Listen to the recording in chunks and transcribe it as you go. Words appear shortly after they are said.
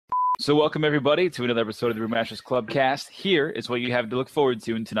So welcome everybody to another episode of the Brewmasters.Club cast. Here is what you have to look forward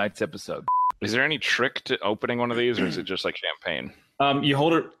to in tonight's episode. Is there any trick to opening one of these, or is it just like champagne? You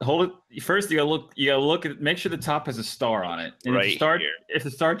hold it. First, you gotta look at. Make sure the top has a star on it. And Right if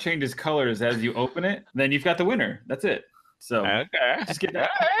the star changes colors as you open it, then you've got the winner. That's it. So just give that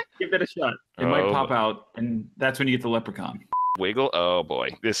a shot. It might pop out, and that's when you get the leprechaun. Wiggle. Oh boy,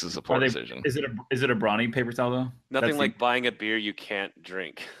 this is a poor decision. Is it a brawny paper towel though? Nothing like buying a beer you can't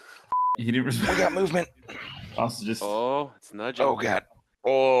drink. He didn't respond. We got movement. Also, just it's nudging. Oh god.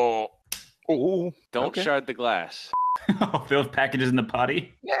 Oh. Don't shard the glass. those packages in the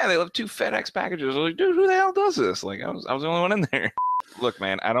potty. Yeah, they left 2 FedEx packages. I was like, dude, who the hell does this? Like, I was the only one in there. Look,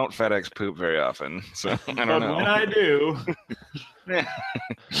 man, I don't FedEx poop very often, so I don't know. When I do,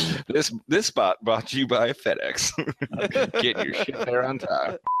 this spot brought to you by FedEx. Get your shit there on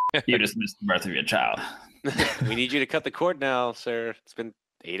time. You just missed the birth of your child. We need you to cut the cord now, sir. It's been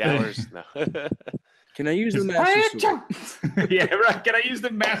 8 hours now. Can I use the master sword? Yeah, right. Can I use the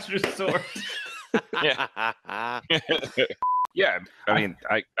master sword? Yeah, I mean,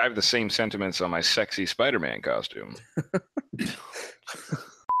 I have the same sentiments on my sexy Spider-Man costume.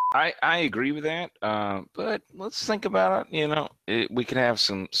 I agree with that, but let's think about it. You know, we could have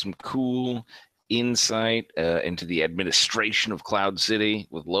some cool insight into the administration of Cloud City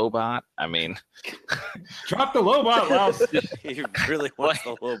with Lobot. I mean, drop the Lobot, Louse. He really wants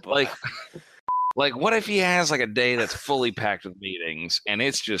the Lobot. Like, what if he has like a day that's fully packed with meetings, and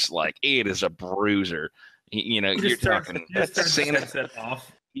it's just like it is a bruiser. You're talking Santa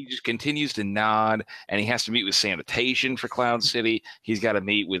off. He just continues to nod, and he has to meet with sanitation for Cloud City. He's got to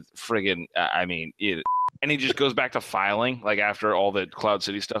meet with friggin' and he just goes back to filing. Like after all the Cloud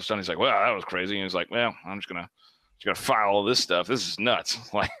City stuff's done, he's like, "Well, that was crazy." And he's like, "Well, I'm just gonna file all this stuff. This is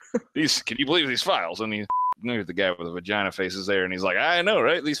nuts. Like these. Can you believe these files?" And there's the guy with the vagina face is there, and he's like, "I know,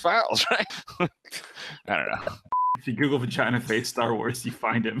 right? These files, right?" I don't know. If you Google vagina face Star Wars, you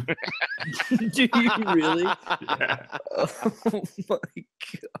find him. Do you really? Yeah. Oh my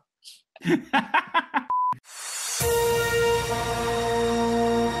gosh. This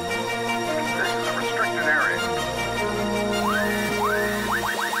is a restricted area.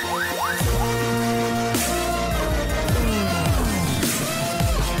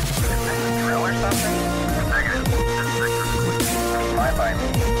 Is this a drill or something? Negative. This sector's fine by me.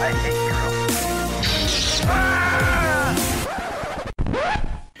 I hate drill.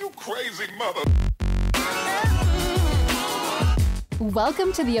 You crazy mother.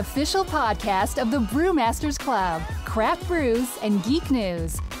 Welcome to the official podcast of the Brewmasters.Club, craft brews and geek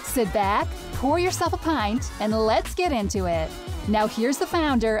news. Sit back, pour yourself a pint, and let's get into it. Now here's the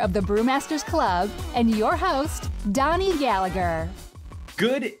founder of the Brewmasters.Club and your host, Donnie Gallagher.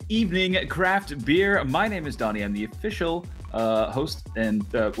 Good evening, craft beer. My name is Donnie. I'm the official host and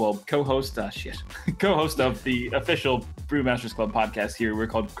co-host. Co-host of the official Brewmasters.Club podcast here. We're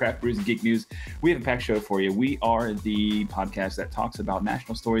called Craft Brews and Geek News. We have a packed show for you. We are the podcast that talks about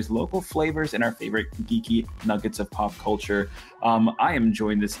national stories, local flavors, and our favorite geeky nuggets of pop culture. I am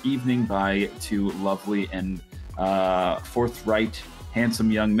joined this evening by 2 lovely and forthright,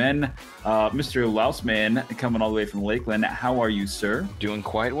 handsome young men. Mr. Louseman coming all the way from Lakeland. How are you, sir? Doing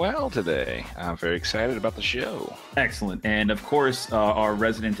quite well today. I'm very excited about the show. Excellent. And of course, our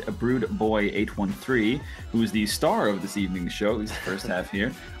resident Brewedboy 813, who is the star of this evening's show, at least the first half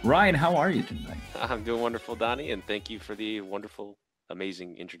here. Ryan, how are you tonight? I'm doing wonderful, Donnie, and thank you for the wonderful,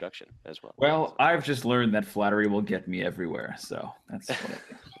 amazing introduction as well. Well, I've just learned that flattery will get me everywhere, so that's what I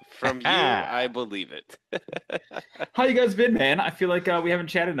do. From you, I believe it. How you guys been, man? I feel like we haven't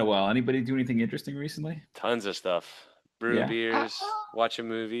chatted in a while. Anybody do anything interesting recently? Tons of stuff. Brew beers, watching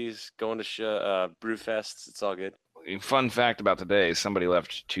movies, going to brew fests. It's all good. Fun fact about today, somebody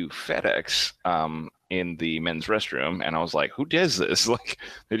left 2 FedEx in the men's restroom, and I was like, who does this? Like,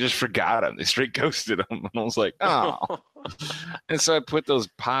 they just forgot him. They straight ghosted him. And I was like, oh. And so I put those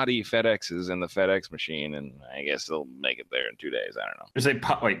potty FedExes in the FedEx machine, and I guess they'll make it there in 2 days. I don't know. There's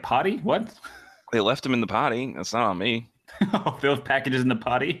potty? What? They left them in the potty. That's not on me. Those packages in the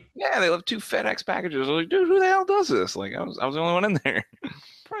potty? Yeah, they left 2 FedEx packages. I was like, dude, who the hell does this? Like, I was the only one in there.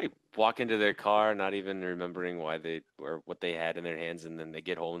 Probably walk into their car, not even remembering why they or what they had in their hands, and then they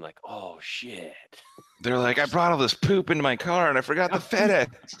get home and like, oh shit. They're like, I brought all this poop into my car and I forgot the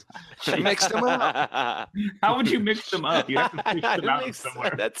FedEx. I mixed them up. How would you mix them up? You have to push them out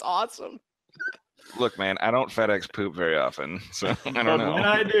somewhere. That's awesome. Look, man, I don't FedEx poop very often, so I don't know. When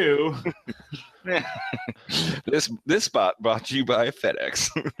I do. This spot brought to you by FedEx.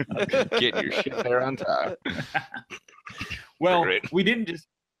 Get your shit there on time. Well, we didn't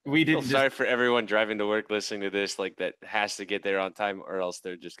we didn't. Sorry for everyone driving to work listening to this, like that has to get there on time, or else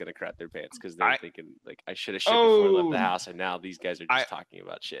they're just gonna crap their pants because they're thinking like I should have shit before I left the house, and now these guys are just talking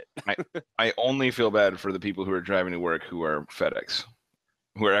about shit. I only feel bad for the people who are driving to work who are FedEx,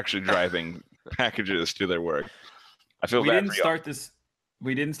 who are actually driving packages to their work. I feel bad for you.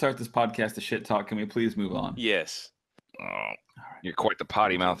 We didn't start this podcast to shit talk. Can we please move on? Yes. Oh, you're quite the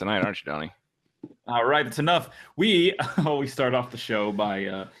potty mouth tonight, aren't you, Donnie? All right, it's enough. We always start off the show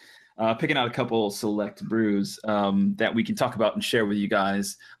by picking out a couple select brews that we can talk about and share with you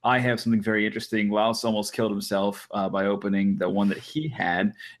guys. I have something very interesting. Laos almost killed himself by opening the one that he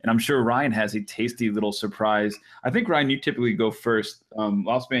had, and I'm sure Ryan has a tasty little surprise. I think, Ryan, you typically go first.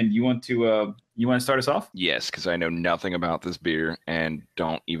 Laos man, you want to start us off? Yes, because I know nothing about this beer and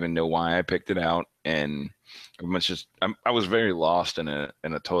don't even know why I picked it out, and I was very lost in a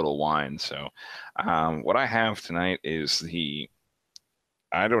total wine. So what I have tonight is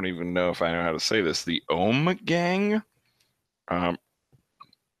I don't even know if I know how to say this, the Ohm Gang,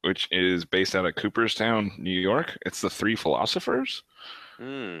 which is based out of Cooperstown, New York. It's the Three Philosophers.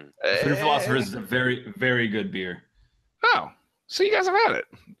 Three Philosophers is a very, very good beer. Oh, so you guys have had it.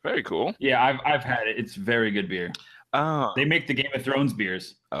 Very cool. Yeah, I've had it. It's very good beer. They make the Game of Thrones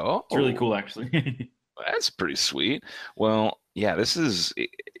beers. Oh. It's really cool, actually. That's pretty sweet. Well, yeah,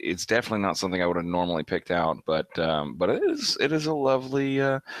 it's definitely not something I would have normally picked out, but it is a lovely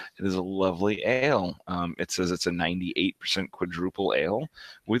ale. It says it's a 98% quadruple ale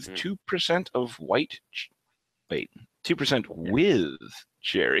with 2% of 2% with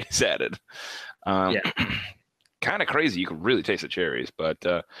cherries added. Kind of crazy. You could really taste the cherries, but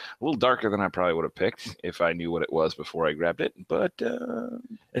a little darker than I probably would have picked if I knew what it was before I grabbed it. But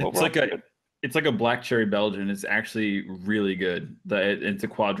it's like a black cherry Belgian. It's actually really good. It's a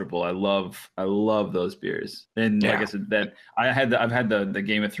quadruple. I love those beers. And like I said, that I've had the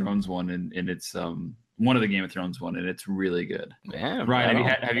Game of Thrones one, and it's one of the Game of Thrones one, and it's really good. Yeah, Ryan,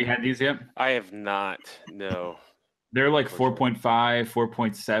 have you had these yet? I have not. No. They're like 4.5,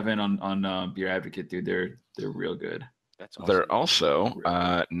 4.7 on Beer Advocate, dude. They're real good. That's awesome. They're also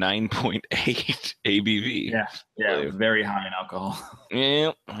 9.8 ABV. Yeah, very high in alcohol.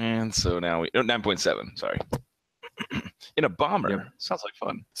 Yeah, and so now 9.7. Sorry, in a bomber. Yep. Sounds like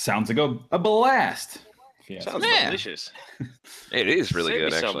fun. Sounds like a blast. Sounds delicious. It is really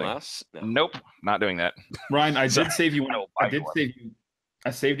good, actually. No. Nope, not doing that. Ryan, I did save you one.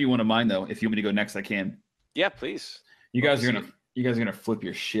 I saved you one of mine though. If you want me to go next, I can. Yeah, please. You guys are gonna flip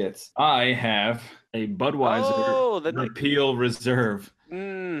your shits. I have a Budweiser Repeal Reserve,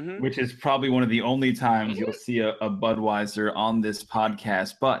 which is probably one of the only times you'll see a Budweiser on this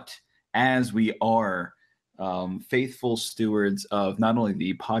podcast. But as we are faithful stewards of not only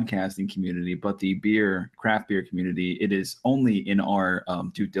the podcasting community but the craft beer community, it is only in our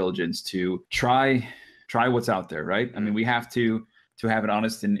due diligence to try what's out there, right? I mean, we have to have an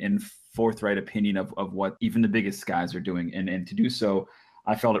honest and forthright opinion of what even the biggest guys are doing, and to do so,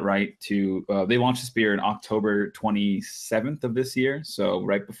 I felt it right to they launched this beer in October 27th of this year, so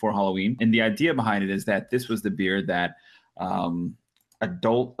right before Halloween. And the idea behind it is that this was the beer that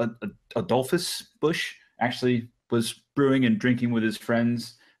Adolphus Busch actually was brewing and drinking with his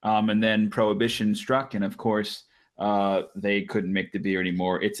friends, and then Prohibition struck, and of course they couldn't make the beer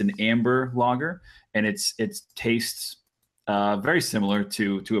anymore. It's an amber lager, and it tastes very similar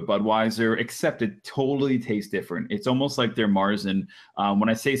to a Budweiser, except it totally tastes different. It's almost like their Marzen. When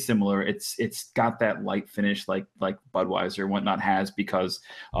I say similar, it's got that light finish like Budweiser and whatnot has because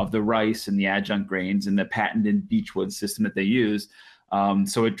of the rice and the adjunct grains and the patented Beechwood system that they use.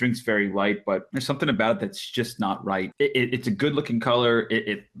 So it drinks very light, but there's something about it that's just not right. It's a good looking color.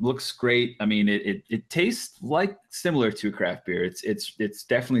 It looks great. I mean, it tastes like similar to a craft beer. It's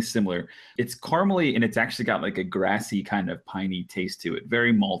definitely similar. It's caramely, and it's actually got like a grassy kind of piney taste to it.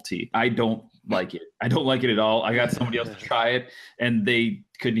 Very malty. I don't like it. I don't like it at all. I got somebody else to try it, and they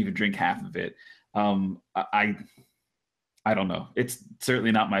couldn't even drink half of it. I don't know. It's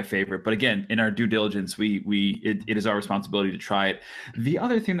certainly not my favorite, but again, in our due diligence, it is our responsibility to try it. The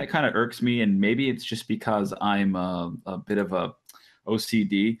other thing that kind of irks me, and maybe it's just because I'm a bit of a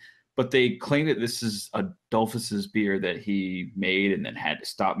OCD, but they claim that this is Adolphus's beer that he made and then had to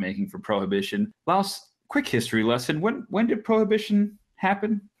stop making for Prohibition. Laos, quick history lesson. When did Prohibition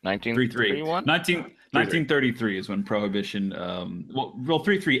happen? 1933. 1933 is when Prohibition,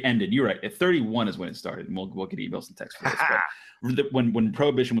 33 ended. You're right. At 31 is when it started, and we'll get emails and texts for this. But when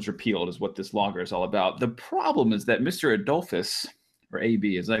Prohibition was repealed is what this lager is all about. The problem is that Mr. Adolphus or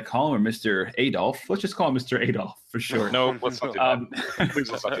AB, as I call him, or Mr. Adolf. Let's just call him Mr. Adolf for short. No, let's not do that. Please,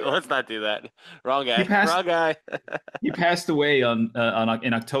 let's not do that. Let's not do that. Wrong guy. Wrong guy. He passed away in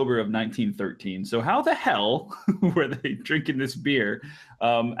October of 1913. So how the hell were they drinking this beer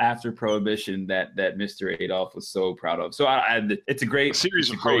after Prohibition that Mr. Adolf was so proud of? So it's a great series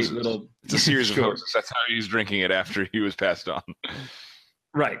of hoses. It's a series of hoses. That's how he was drinking it after he was passed on.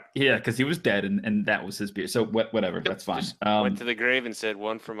 Right. Yeah, because he was dead, and that was his beer. So whatever. That's fine. Went to the grave and said,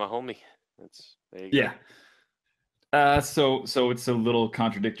 "One for my homie." There you go. Yeah. So it's a little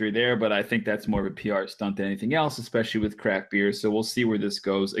contradictory there, but I think that's more of a PR stunt than anything else, especially with craft beer. So we'll see where this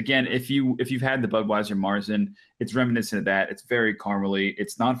goes. Again, if you've had the Budweiser Marzen, it's reminiscent of that. It's very caramely.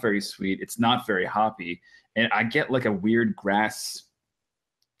 It's not very sweet. It's not very hoppy, and I get like a weird grass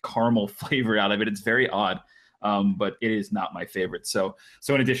caramel flavor out of it. It's very odd. But it is not my favorite. So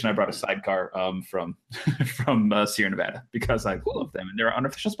in addition, I brought a sidecar from Sierra Nevada because I love them and they're an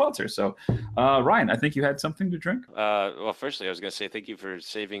unofficial sponsor. So Ryan, I think you had something to drink. Well, firstly, I was going to say thank you for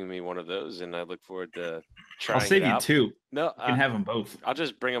saving me one of those, and I look forward to trying. I'll save you two. No, you can have them both. I'll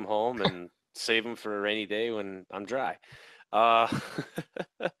just bring them home and save them for a rainy day when I'm dry. But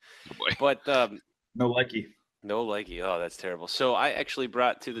no likey. No likey. Oh, that's terrible. So I actually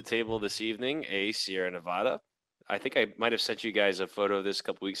brought to the table this evening a Sierra Nevada. I think I might have sent you guys a photo of this a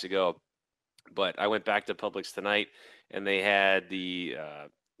couple weeks ago, but I went back to Publix tonight and they had the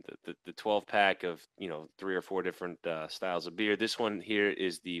 12 pack of 3 or 4 different styles of beer. This one here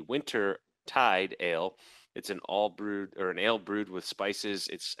is the Winter Tide Ale. It's an ale brewed with spices.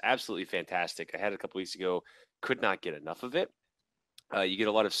 It's absolutely fantastic. I had it a couple weeks ago. Could not get enough of it. You get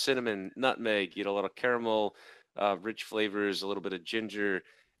a lot of cinnamon, nutmeg. You get a lot of caramel, rich flavors, a little bit of ginger.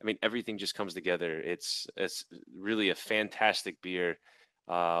 I mean, everything just comes together. It's really a fantastic beer.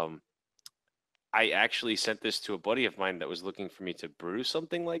 I actually sent this to a buddy of mine that was looking for me to brew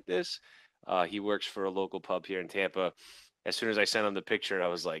something like this. He works for a local pub here in Tampa. As soon as I sent him the picture, I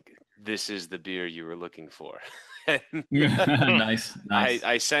was like, this is the beer you were looking for. Nice.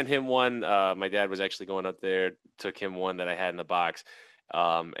 I sent him one. My dad was actually going up there, took him one that I had in the box.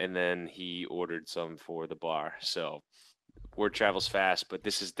 And then he ordered some for the bar. So word travels fast, but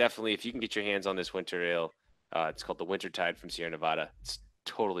this is definitely, if you can get your hands on this winter ale, it's called the Winter Tide from Sierra Nevada. It's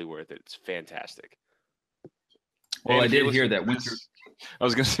totally worth it. It's fantastic. Well, and I did hear that winter. I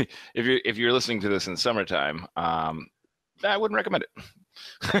was going to say, if you're listening to this in summertime, I wouldn't recommend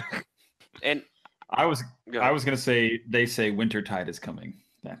it. And I was going to say, they say winter tide is coming.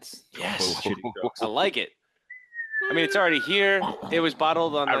 That's yes. I like it. I mean, it's already here. It was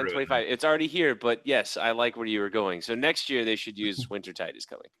bottled on 925. It's already here, but yes, I like where you were going. So next year they should use Winter Tide is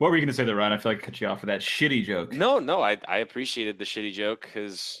coming. What were you going to say there, Ryan? I feel like I cut you off for that shitty joke. No, I appreciated the shitty joke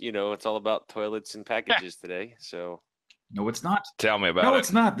because, it's all about toilets and packages today. So no, it's not. Tell me about it. No,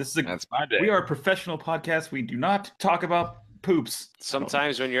 it's not. That's my day. We are a professional podcast. We do not talk about poops.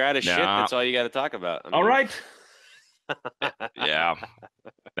 Sometimes when you're out of shit, that's all you got to talk about. All right. Yeah.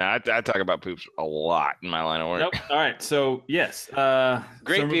 I talk about poops a lot in my line of work. Nope. All right. So yes.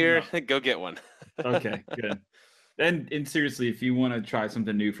 Great beer. Go get one. Okay, good. And seriously, if you want to try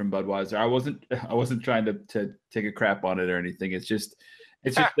something new from Budweiser, I wasn't trying to take a crap on it or anything. It's just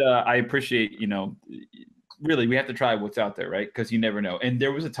I appreciate, really we have to try what's out there, right? Because you never know. And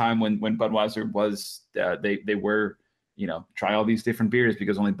there was a time when Budweiser was they were, try all these different beers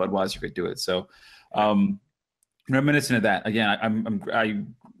because only Budweiser could do it. So reminiscent of that. Again, I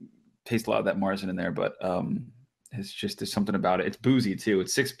taste a lot of that Marzen in there, but there's something about it. It's boozy too.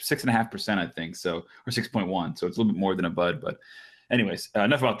 It's 6.5%, I think. So, or 6.1. So it's a little bit more than a Bud. But anyways,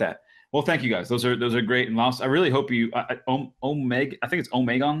 enough about that. Well, thank you guys. Those are great. And Laos, I really hope you Omeg. I think it's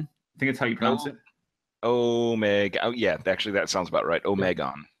Omegon. I think it's how you pronounce it. Omeg. Oh yeah, actually that sounds about right.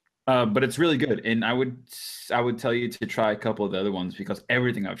 Omegon. But it's really good, and I would tell you to try a couple of the other ones because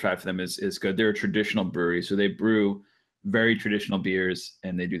everything I've tried for them is good. They're a traditional brewery, so they brew very traditional beers,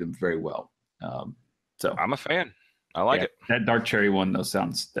 and they do them very well. So I'm a fan. I like it. That dark cherry one,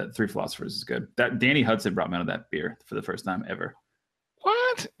 that Three Philosophers is good. That Danny Hudson brought me out of that beer for the first time ever.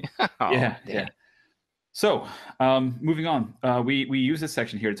 What? Oh, yeah. So, moving on, we use this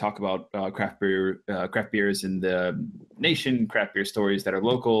section here to talk about craft beers in the nation, craft beer stories that are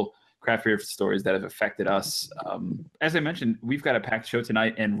local, craft beer stories that have affected us. As I mentioned, we've got a packed show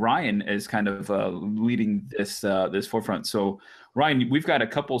tonight, and Ryan is kind of leading this forefront. So, Ryan, we've got a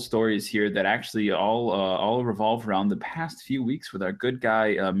couple stories here that actually all revolve around the past few weeks with our good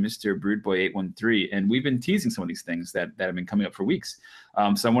guy, Mr. Brewedboy 813, and we've been teasing some of these things that have been coming up for weeks.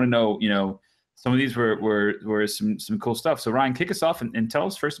 So I want to know, some of these were some cool stuff. So Ryan, kick us off and tell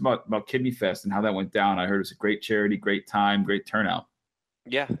us first about Kidney Fest and how that went down. I heard it was a great charity, great time, great turnout.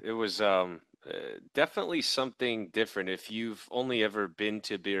 Yeah, it was definitely something different. If you've only ever been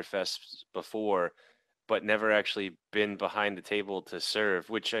to beer fests before, but never actually been behind the table to serve,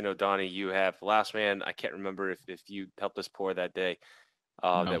 which I know, Donnie, you have. Last man, I can't remember if you helped us pour that day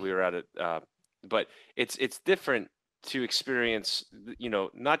No. that we were at it, but it's different to experience,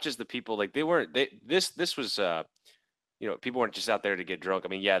 not just the people, like they weren't, this was, people weren't just out there to get drunk. I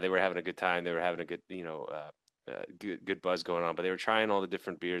mean, yeah, they were having a good time. They were having a good, good buzz going on, but they were trying all the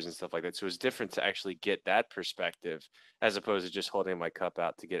different beers and stuff like that. So it was different to actually get that perspective as opposed to just holding my cup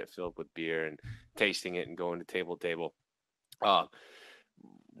out to get it filled with beer and tasting it and going to table to table. Uh,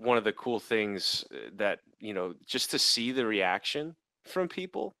 One of the cool things that, just to see the reaction from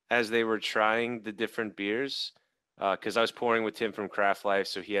people as they were trying the different beers, because I was pouring with Tim from Craft Life,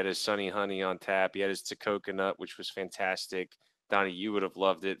 so he had his Sunny Honey on tap. He had his to coconut, which was fantastic. Donnie, you would have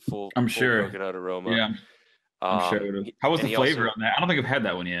loved it. Full sure. Coconut aroma. Yeah, I'm sure. How was the flavor on that? I don't think I've had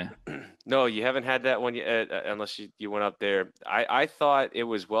that one yet. No, you haven't had that one yet, unless you went up there. I thought it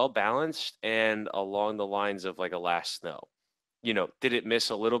was well balanced and along the lines of like a Last Snow. Did it miss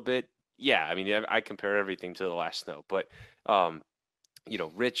a little bit? Yeah, I mean, I compare everything to the Last Snow, but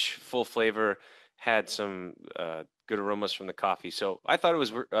rich, full flavor, had some good aromas from the coffee. So I thought it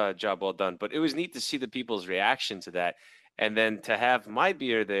was a job well done, but it was neat to see the people's reaction to that. And then to have my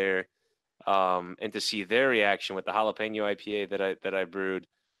beer there, and to see their reaction with the jalapeno IPA that I brewed,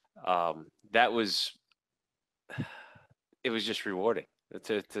 that was, it was just rewarding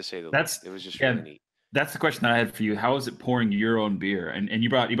to say the least. It was just really neat. That's the question that I had for you. How is it pouring your own beer? And you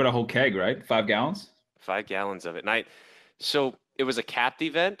brought a whole keg, right? 5 gallons? 5 gallons of it. And so it was a capped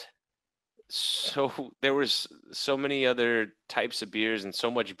event. So there was so many other types of beers and so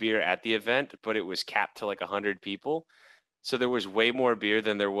much beer at the event, but it was capped to like 100 people. So there was way more beer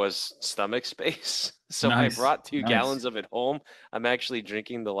than there was stomach space. So nice. I brought 2 gallons of it home. I'm actually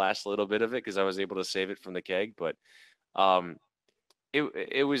drinking the last little bit of it because I was able to save it from the keg. But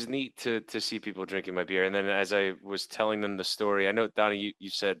it was neat to see people drinking my beer. And then as I was telling them the story, I know, Donnie, you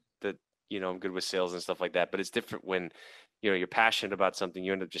said that, I'm good with sales and stuff like that, but it's different when, you're passionate about something,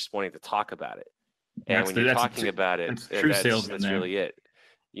 you end up just wanting to talk about it. And when you're talking about it, that's really it,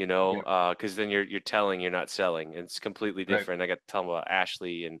 because then you're telling, you're not selling. It's completely different. Right. I got to tell them about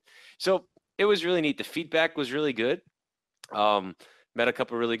Ashley. And so it was really neat. The feedback was really good. Met a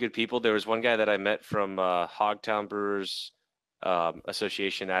couple of really good people. There was one guy that I met from Hogtown Brewers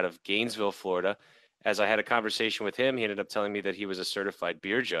Association out of Gainesville, Florida. As I had a conversation with him, he ended up telling me that he was a certified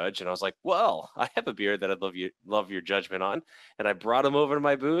beer judge. And I was like, well, I have a beer that I'd love your judgment on. And I brought him over to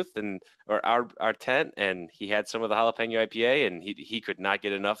my booth or our tent, and he had some of the jalapeno IPA, and he could not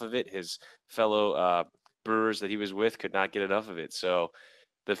get enough of it. His fellow brewers that he was with could not get enough of it. So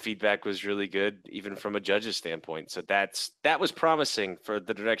the feedback was really good, even from a judge's standpoint. So that was promising for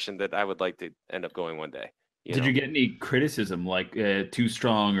the direction that I would like to end up going one day. Did you get any criticism, like too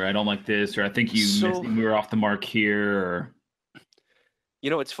strong, or I don't like this, or I think we were off the mark here? Or...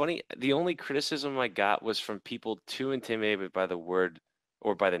 It's funny. The only criticism I got was from people too intimidated by the word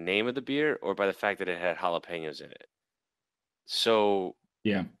or by the name of the beer or by the fact that it had jalapenos in it. So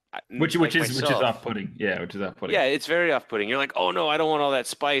yeah, which is off-putting. Yeah, which is off-putting. Yeah, it's very off-putting. You're like, oh no, I don't want all that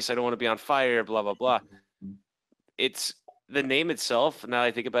spice. I don't want to be on fire. Blah blah blah. It's the name itself. Now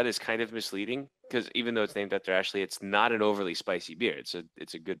I think about it, is kind of misleading. Because even though it's named after Ashley, it's not an overly spicy beer. It's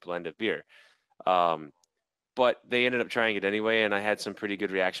a good blend of beer. But they ended up trying it anyway, and I had some pretty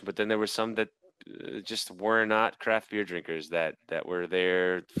good reaction. But then there were some that just were not craft beer drinkers that were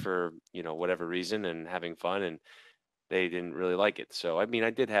there for whatever reason and having fun, and they didn't really like it. So I mean, I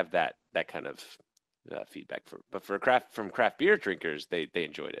did have that kind of feedback from craft beer drinkers. They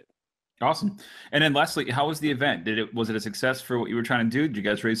enjoyed it. Awesome. And then lastly, how was the event? Was it a success for what you were trying to do? Did you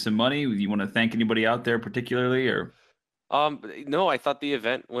guys raise some money? Do you want to thank anybody out there particularly, or? No, I thought the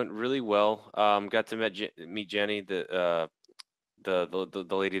event went really well. Got to meet Jenny, the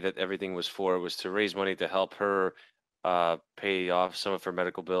lady that everything was for. It was to raise money to help her pay off some of her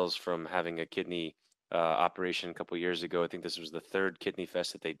medical bills from having a kidney operation a couple years ago. I think this was the 3rd kidney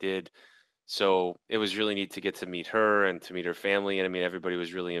fest that they did. So it was really neat to get to meet her and to meet her family. And I mean, everybody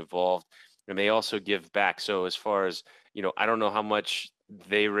was really involved, and they also give back. So as far as, I don't know how much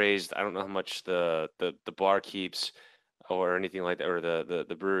they raised. I don't know how much the bar keeps or anything like that, or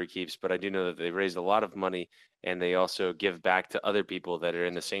the brewery keeps, but I do know that they raised a lot of money, and they also give back to other people that are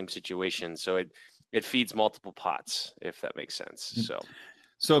in the same situation. So it feeds multiple pots, if that makes sense.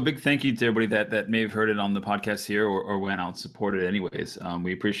 So a big thank you to everybody that may have heard it on the podcast here or went out and supported it anyways.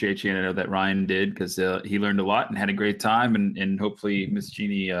 We appreciate you, and I know that Ryan did, because he learned a lot and had a great time, and hopefully Miss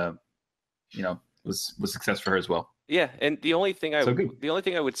Jeannie, was success for her as well. Yeah, and the only thing So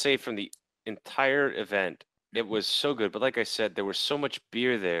good. I would say from the entire event, it was so good. But like I said, there was so much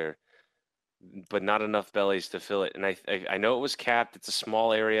beer there, but not enough bellies to fill it. And I know it was capped. It's a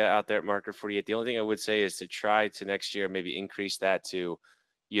small area out there at Market 48. The only thing I would say is to try to next year maybe increase that to,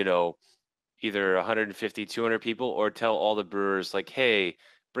 you know, either 150, 200 people, or tell all the brewers like, hey,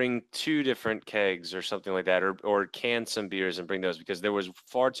 bring 2 different kegs or something like that, or can some beers and bring those, because there was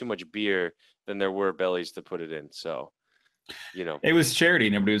far too much beer than there were bellies to put it in. So, It was charity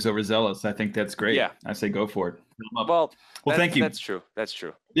and everybody was overzealous. I think that's great. Yeah. I say go for it. Well, Thank you. That's true. That's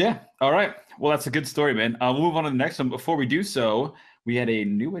true. Yeah. All right. Well, that's a good story, man. We'll move on to the next one. Before we do so, we had a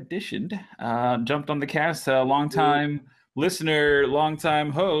new addition. Jumped on the cast. Long-time listener,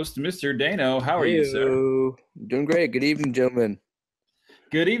 long-time host, Mr. Dano. How are you, sir? Doing great. Good evening, gentlemen.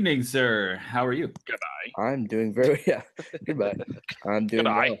 Good evening, sir. How are you? Goodbye. I'm doing very Goodbye. I'm doing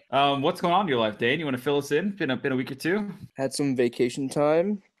Goodbye. well. What's going on in your life, Dane? You want to fill us in? Been a week or two? Had some vacation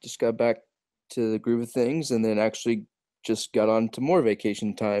time. Just got back to the groove of things, and then actually just got on to more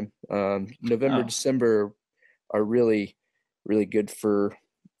vacation time. November, December are really, really good for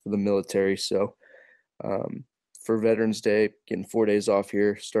the military. So for Veterans Day, getting 4 days off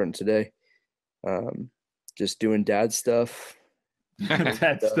here, starting today. Just doing dad stuff.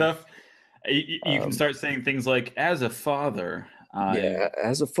 That stuff. You can start saying things like, as a father. Yeah,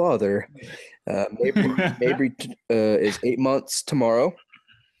 as a father, Mabry is 8 months tomorrow.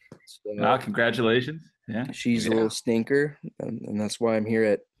 So, congratulations. Yeah. She's a little stinker, and that's why I'm here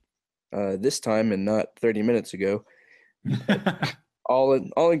at this time and not 30 minutes ago. all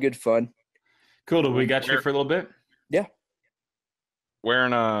in good fun. Cool. We got you for a little bit? Yeah.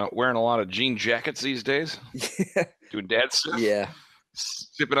 Wearing a lot of jean jackets these days. Yeah. Doing dad stuff. Yeah.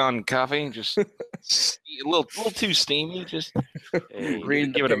 Sipping on coffee, just a little too steamy. Just give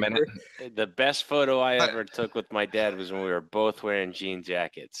it a minute. The best photo I ever took with my dad was when we were both wearing jean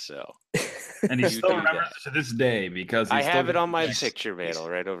jackets. So, and he still remembers to this day because I have it on my picture mantle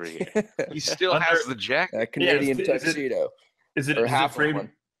right over here. He still has the jacket. A Canadian tuxedo. Is it framed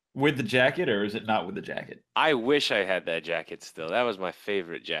with the jacket, or is it not with the jacket? I wish I had that jacket still. That was my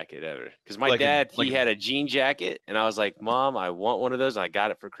favorite jacket ever. Because my dad, he had a jean jacket, and I was like, "Mom, I want one of those." And I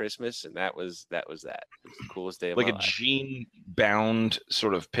got it for Christmas, and that was that. It was the coolest day of my life. Like a jean-bound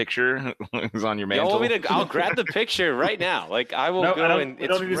sort of picture is on your mantle. You want me to? I'll grab the picture right now. Like I will go and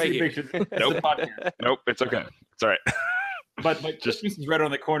it's right here. Nope, it's okay. It's all right. But Christmas is right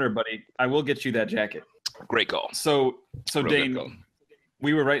on the corner, buddy. I will get you that jacket. Great call. So Dane,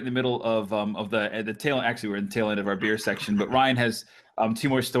 we were right in the middle of the tail. Actually, we're in the tail end of our beer section. But Ryan has 2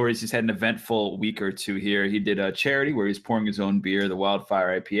 more stories. He's had an eventful week or two here. He did a charity where he's pouring his own beer, the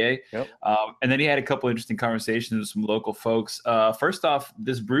Wildfire IPA. Yep. And then he had a couple interesting conversations with some local folks. First off,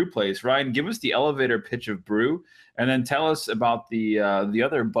 this brew place. Ryan, give us the elevator pitch of Brew, and then tell us about the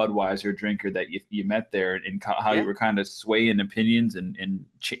other Budweiser drinker that you met there, and how you were kind of swaying opinions and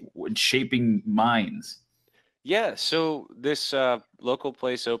shaping minds. Yeah, so this local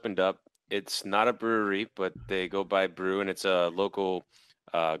place opened up. It's not a brewery, but they go by Brew, and it's a local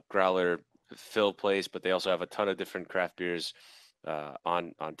growler fill place. But they also have a ton of different craft beers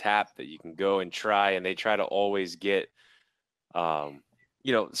on tap that you can go and try. And they try to always get, something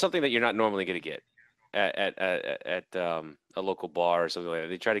that you're not normally going to get at a local bar or something like that.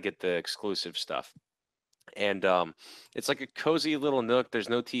 They try to get the exclusive stuff. And it's like a cozy little nook. There's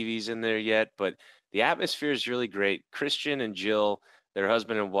no TVs in there yet, but the atmosphere is really great. Christian and Jill, their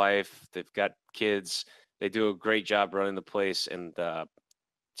husband and wife, they've got kids. They do a great job running the place. And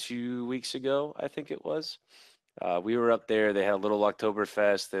 2 weeks ago, I think it was, we were up there. They had a little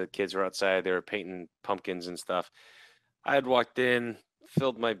Oktoberfest. The kids were outside. They were painting pumpkins and stuff. I had walked in,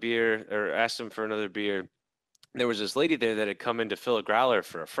 filled my beer, or asked them for another beer. There was this lady there that had come in to fill a growler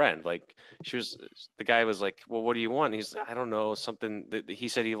for a friend. Like the guy was like, "Well, what do you want?" He's, "I don't know, something." He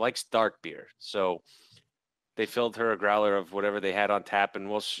said he likes dark beer, so they filled her a growler of whatever they had on tap. And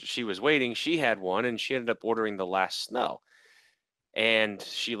while she was waiting, she had one, and she ended up ordering the Last Snow. And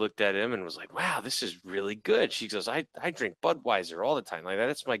she looked at him and was like, "Wow, this is really good." She goes, "I drink Budweiser all the time. Like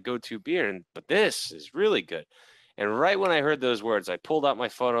that's my go-to beer, but this is really good." And right when I heard those words, I pulled out my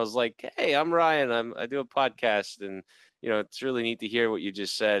phone. I was like, "Hey, I'm Ryan. I do a podcast, and it's really neat to hear what you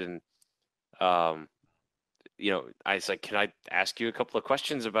just said." And I was like, "Can I ask you a couple of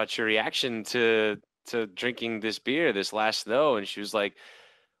questions about your reaction to drinking this beer, this Last Snow?" And she was like,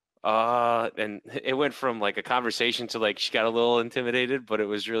 and it went from like a conversation to like she got a little intimidated, but it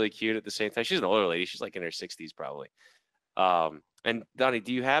was really cute at the same time. She's an older lady. She's like in her 60s probably. And Donnie,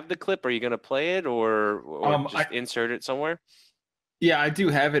 do you have the clip? Are you going to play it or just insert it somewhere? Yeah, I do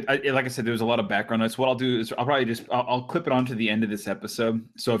have it. Like I said, there's a lot of background noise. What I'll do is I'll probably I'll clip it onto the end of this episode.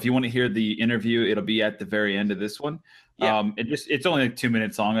 So if you want to hear the interview, it'll be at the very end of this one. Yeah. It's only like 2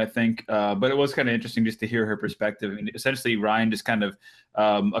 minutes long, I think. But it was kind of interesting just to hear her perspective. I mean, essentially, Ryan just kind of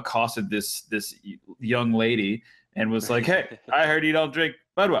accosted this young lady and was like, "Hey, I heard you don't drink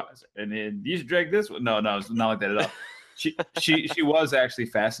Budweiser, and you should drink this one." No, it's not like that at all. She was actually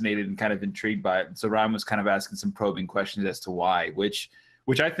fascinated and kind of intrigued by it. And so Ryan was kind of asking some probing questions as to why, which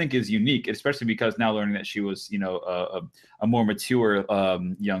I think is unique, especially because now learning that she was, a more mature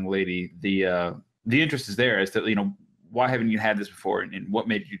young lady, the interest is there as to, why haven't you had this before, and what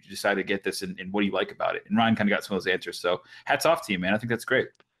made you decide to get this, and what do you like about it? And Ryan kind of got some of those answers. So hats off to you, man. I think that's great.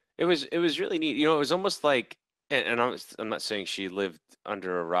 It was really neat. It was almost like, and I'm not saying she lived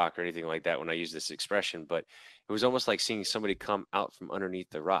under a rock or anything like that when I use this expression, but it was almost like seeing somebody come out from underneath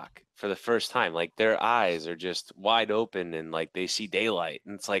the rock for the first time. Like their eyes are just wide open and like they see daylight.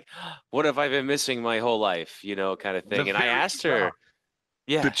 And it's like, what have I been missing my whole life? Kind of thing. And I asked her,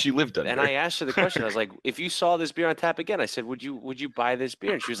 that she lived under. And I asked her the question. I was like, if you saw this beer on tap again, I said, would you buy this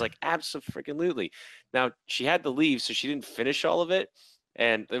beer? And she was like, absolutely. Now she had to leave, so she didn't finish all of it.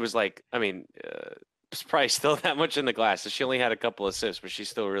 And it was like, it's probably still that much in the glass. So she only had a couple of sips, but she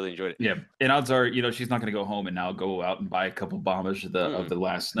still really enjoyed it. Yeah, and odds are, she's not going to go home and now go out and buy a couple bombers of the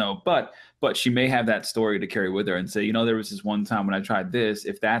last snow. But she may have that story to carry with her and say, there was this one time when I tried this.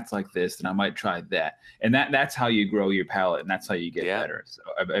 If that's like this, then I might try that. And that's how you grow your palate, and that's how you get better. So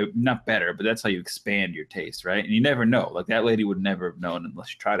not better, but that's how you expand your taste, right? And you never know. Like that lady would never have known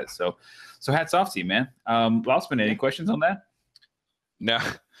unless you tried it. So hats off to you, man. Lossman, any questions on that? No.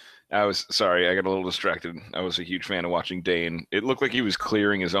 I was sorry. I got a little distracted. I was a huge fan of watching Dane. It looked like he was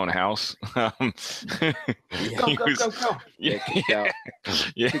clearing his own house. Go. Yeah, kicked out.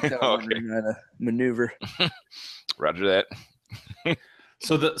 Kicked out Okay. Maneuver. Roger that.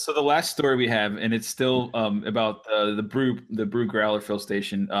 So the last story we have, and it's still about the brew growler fill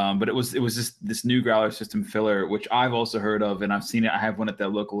station, but it was this new growler system filler, which I've also heard of, and I've seen it. I have one at that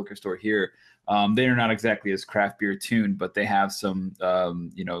local liquor store here. They are not exactly as craft beer tuned, but they have some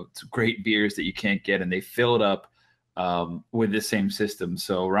some great beers that you can't get, and they fill it up with the same system.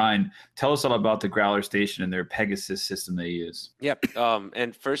 So Ryan, tell us all about the growler station and their Pegasus system they use. Yep.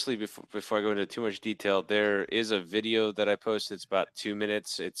 And firstly, before I go into too much detail, there is a video that I posted. It's about 2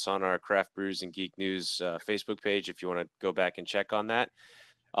 minutes. It's on our Craft Brews and Geek News Facebook page if you want to go back and check on that.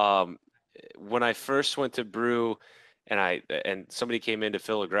 When I first went to brew, and somebody came in to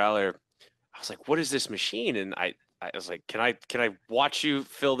fill a growler, I was like, "What is this machine?" And I was like, "Can I watch you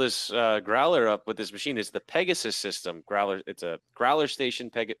fill this growler up with this machine?" It's the Pegasus system growler. It's a growler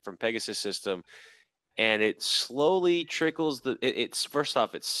station from Pegasus system, and it slowly trickles it's first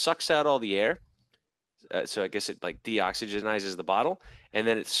off, it sucks out all the air, so I guess it like deoxygenizes the bottle, and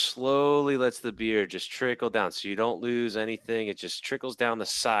then it slowly lets the beer just trickle down, so you don't lose anything. It just trickles down the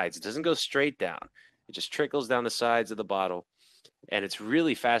sides. It doesn't go straight down. It just trickles down the sides of the bottle. And it's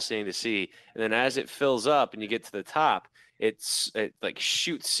really fascinating to see. And then as it fills up and you get to the top, it like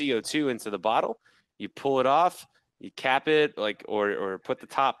shoots CO2 into the bottle. You pull it off, you cap it, or put the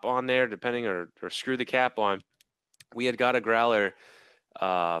top on there, depending, or screw the cap on. We had got a growler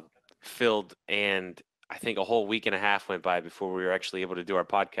filled, and I think a whole week and a half went by before we were actually able to do our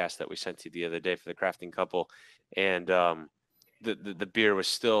podcast that we sent you the other day for the crafting couple. And the beer was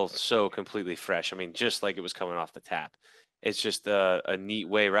still so completely fresh. I mean, just like it was coming off the tap. It's just a neat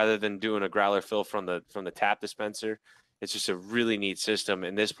way, rather than doing a growler fill from the tap dispenser. It's just a really neat system,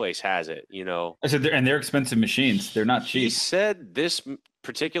 and this place has it. I said, they're expensive machines. They're not cheap. He said this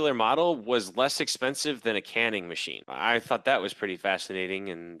particular model was less expensive than a canning machine. I thought that was pretty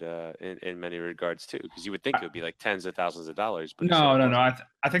fascinating, and in many regards too, because you would think it would be like tens of thousands of dollars. But no.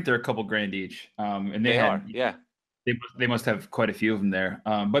 I think they're a couple grand each, and they are. Yeah. They must have quite a few of them there.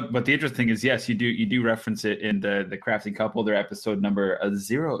 But the interesting thing is, yes, you do reference it in the crafting couple, their episode number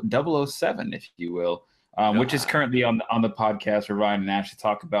 007, if you will, which is currently on the podcast where Ryan and Ashley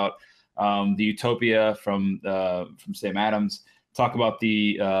talk about the Utopia from Sam Adams, talk about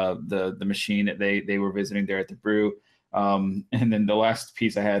the machine that they were visiting there at the brew, and then the last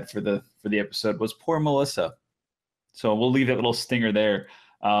piece I had for the episode was Poor Melissa. So we'll leave that little stinger there.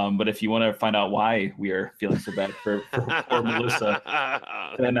 But if you want to find out why we are feeling so bad for poor Melissa,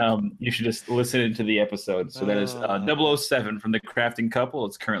 then you should just listen into the episode. So that is 007 from the crafting couple.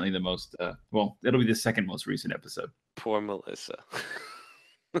 It's currently the most, it'll be the second most recent episode. Poor Melissa.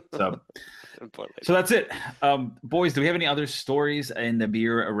 So So that's it. Boys, do we have any other stories in the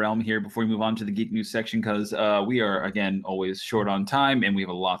beer realm here before we move on to the geek news section? Because we are, again, always short on time, and we have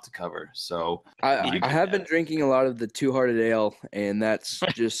a lot to cover. So I have been drinking a lot of the Two-Hearted Ale, and that's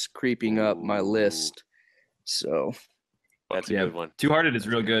just creeping up my list. So that's a good one. Two-Hearted is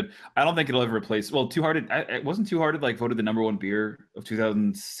real good. I don't think it'll ever replace. Well, Two-Hearted wasn't Two-Hearted like voted the #1 beer of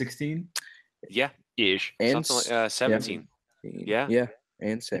 2016. Yeah, ish. and something like 17. Yeah,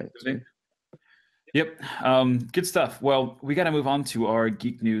 and 17. Yep. Good stuff. Well, we got to move on to our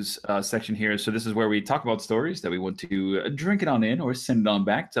geek news section here. So this is where we talk about stories that we want to drink it on in or send it on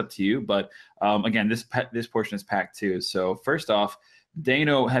back. It's up to you. But again, this portion is packed too. So first off,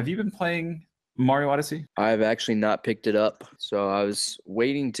 Dano, have you been playing Mario Odyssey? I've actually not picked it up, so I was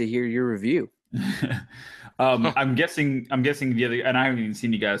waiting to hear your review. I'm guessing the other, and I haven't even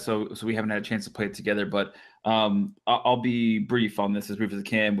seen you guys, so we haven't had a chance to play it together. But I'll be brief on this, as brief as I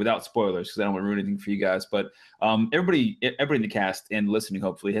can, without spoilers, because I don't want to ruin anything for you guys. But everybody in the cast and listening,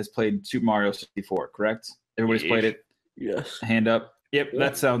 hopefully, has played Super Mario 64, correct? Everybody's played it. Yes. Hand up. Yep,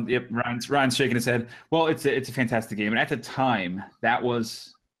 that sounds. Yep, Ryan's shaking his head. Well, it's a fantastic game, and at the time, that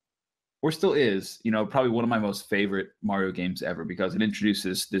was, or still is, probably one of my most favorite Mario games ever, because it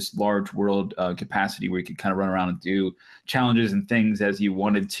introduces this large world capacity where you could kind of run around and do challenges and things as you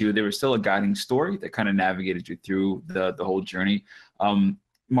wanted to. There was still a guiding story that kind of navigated you through the whole journey.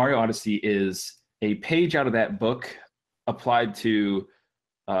 Mario Odyssey is a page out of that book applied to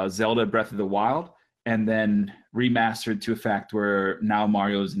Zelda Breath of the Wild, and then remastered to a fact where now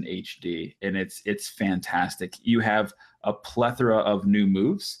Mario's in HD, and it's fantastic. You have a plethora of new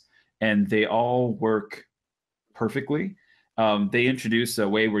moves, and they all work perfectly. They introduce a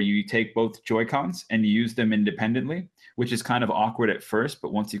way where you take both Joy-Cons and use them independently, which is kind of awkward at first,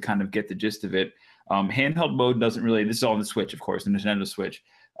 but once you kind of get the gist of it, handheld mode doesn't really, this is all on the Switch, of course, the Nintendo Switch.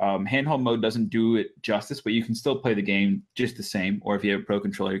 Handheld mode doesn't do it justice, but you can still play the game just the same, or if you have a Pro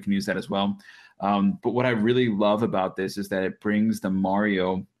Controller, you can use that as well. But what I really love about this is that it brings the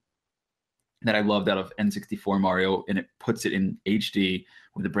Mario that I loved out of N64 Mario, and it puts it in HD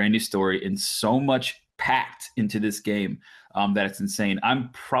with a brand new story and so much packed into this game that it's insane. I'm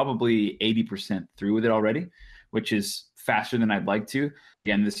probably 80% through with it already, which is faster than I'd like to.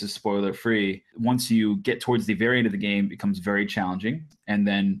 Again, this is spoiler free. Once you get towards the very end of the game, it becomes very challenging. And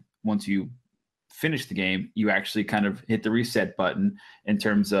then once you finish the game, you actually kind of hit the reset button in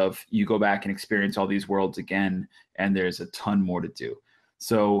terms of you go back and experience all these worlds again, and there's a ton more to do.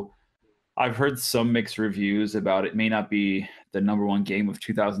 So I've heard some mixed reviews about it may not be the #1 game of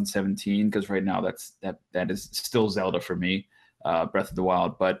 2017, because right now that is still Zelda for me, Breath of the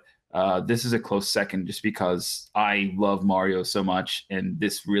Wild. But this is a close second, just because I love Mario so much, and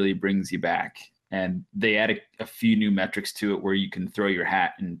this really brings you back. And they add a few new metrics to it where you can throw your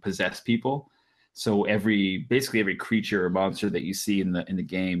hat and possess people. So basically every creature or monster that you see in the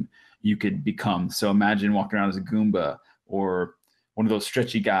game, you could become. So imagine walking around as a Goomba, or one of those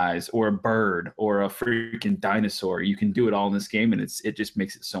stretchy guys, or a bird, or a freaking dinosaur. You can do it all in this game, and it just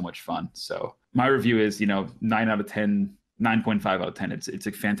makes it so much fun. So my review is, 9 out of 10, 9.5 out of 10. It's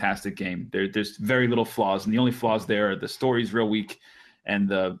a fantastic game. There's very little flaws, and the only flaws there are the story's real weak,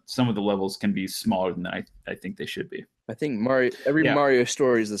 and some of the levels can be smaller than I think they should be. I think Mario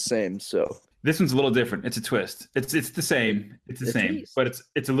story is the same, so. This one's a little different. It's a twist. It's the same. It's the same, but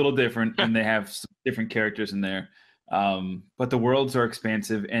it's a little different, and they have some different characters in there. But the worlds are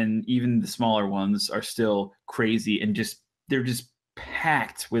expansive, and even the smaller ones are still crazy, and they're just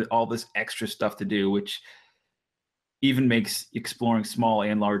packed with all this extra stuff to do, which even makes exploring small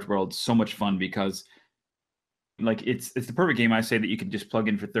and large worlds so much fun, because like it's the perfect game, I say, that you can just plug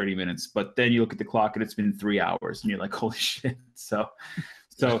in for 30 minutes, but then you look at the clock and it's been 3 hours, and you're like, holy shit. So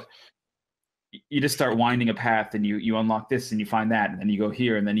you just start winding a path, and you unlock this and you find that, and then you go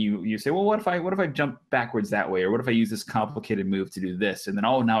here, and then you say, well, what if I jump backwards that way, or what if I use this complicated move to do this, and then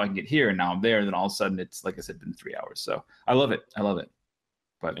now I can get here, and now I'm there, and then all of a sudden it's, like I said, been 3 hours. So I love it.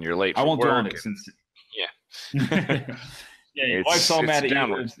 But and you're late. I won't dwell on it since. Yeah. Yeah, your wife's all mad at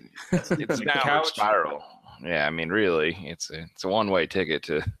you. It's a downward spiral. Yeah, I mean, really, it's a one-way ticket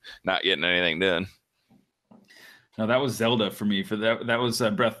to not getting anything done. No, that was Zelda for me. For that was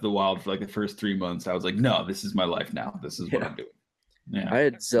Breath of the Wild for like the first 3 months. I was like, no, this is my life now. This is what I'm doing. Yeah. I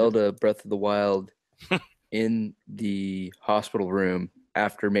had Zelda Breath of the Wild in the hospital room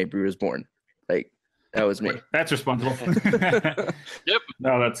after Mate Brew was born. Like, that was me. That's responsible. Yep.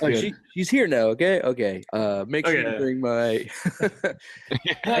 No, that's good. She's here now. Okay. Make sure to bring my.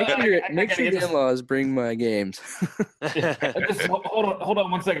 make sure the in-laws bring my games. Just hold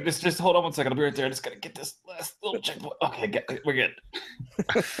on 1 second. Just hold on 1 second. I'll be right there. I just gotta get this last little checkpoint. Okay, we're good.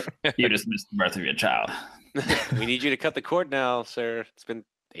 You just missed the birth of your child. We need you to cut the cord now, sir. It's been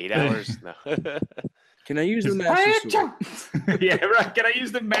 8 hours. No. Can I use the master sword? Yeah, right. Can I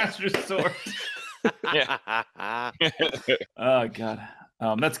use the master sword? Oh God.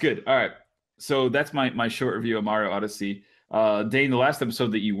 That's good. All right. So that's my short review of Mario Odyssey. Dane, the last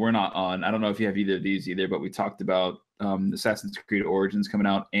episode that you were not on, I don't know if you have either of these either, but we talked about Assassin's Creed Origins coming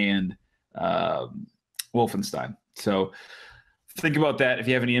out and Wolfenstein. So think about that. If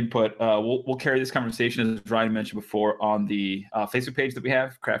you have any input, we'll carry this conversation, as Ryan mentioned before, on the Facebook page that we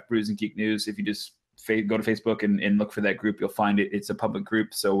have, Craft Brews and Geek News. If you just go to Facebook and look for that group, you'll find it. It's a public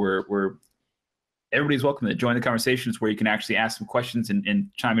group, so we're everybody's welcome to join the conversations where you can actually ask some questions and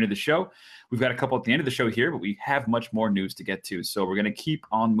chime into the show. We've got a couple at the end of the show here, but we have much more news to get to, so we're going to keep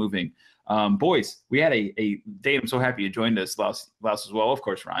on moving. Boys, we had a Dane, I'm so happy you joined us, Laus as well, of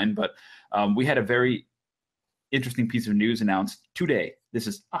course, Ryan, but we had a very interesting piece of news announced today. This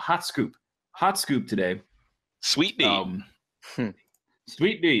is a hot scoop today. Sweet deed.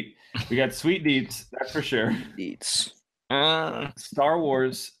 Sweet deed. We got sweet deeds, that's for sure. Deeds. Star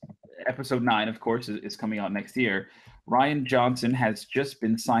Wars Episode 9, of course, is coming out next year. Rian Johnson has just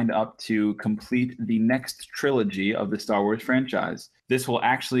been signed up to complete the next trilogy of the Star Wars franchise. This will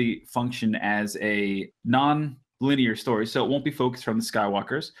actually function as a non-linear story, so it won't be focused from the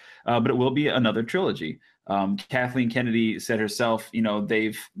Skywalkers, but it will be another trilogy. Kathleen Kennedy said herself,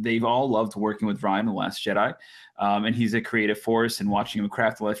 they've all loved working with Ryan in The Last Jedi, and he's a creative force, and watching him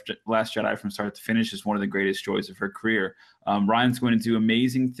craft The Last Jedi from start to finish is one of the greatest joys of her career. Ryan's going to do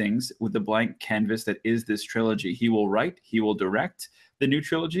amazing things with the blank canvas that is this trilogy. He will write, he will direct the new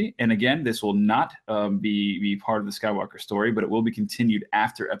trilogy, and again, this will not be part of the Skywalker story, but it will be continued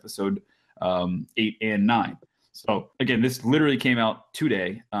after Episode 8 and 9. So again, this literally came out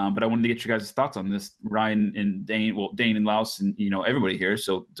today, but I wanted to get your guys' thoughts on this, Ryan and Dane. Well, Dane and Laus and everybody here.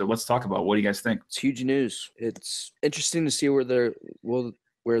 So let's talk about what do you guys think? It's huge news. It's interesting to see where they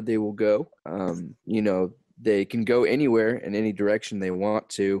will go. They can go anywhere in any direction they want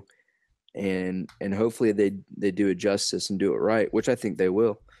to, and hopefully they do it justice and do it right, which I think they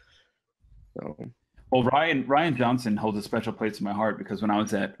will. So. Well, Rian Johnson holds a special place in my heart because when I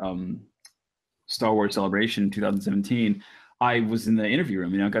was at Star Wars Celebration in 2017, I was in the interview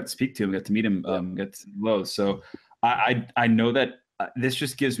room. I got to speak to him, got to meet him, got to low. So I know that this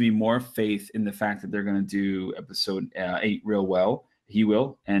just gives me more faith in the fact that they're going to do Episode 8 real well. He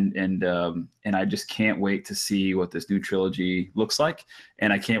will, and I just can't wait to see what this new trilogy looks like,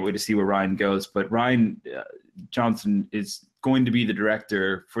 and I can't wait to see where Ryan goes. But Rian Johnson is going to be the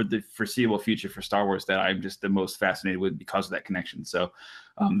director for the foreseeable future for Star Wars that I'm just the most fascinated with because of that connection. So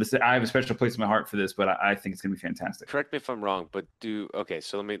I have a special place in my heart for this, but I think it's going to be fantastic. Correct me if I'm wrong, but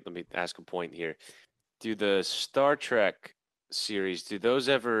so let me ask a point here. Do the Star Trek series, do those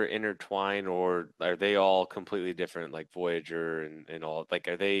ever intertwine, or are they all completely different, like Voyager and all? Like,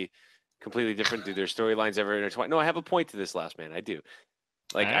 are they completely different? Do their storylines ever intertwine? No, I have a point to this, last man. I do.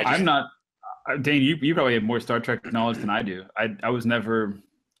 Like, I'm not. Dane, you probably have more Star Trek knowledge than I do. I was never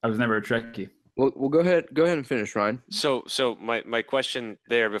a Trekkie. Well, go ahead and finish, Ryan. So my question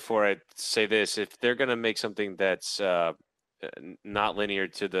there before I say this, if they're gonna make something that's not linear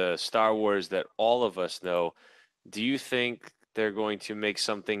to the Star Wars that all of us know, do you think they're going to make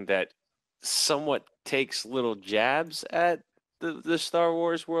something that somewhat takes little jabs at the Star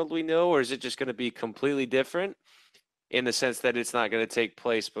Wars world we know, or is it just going to be completely different in the sense that it's not going to take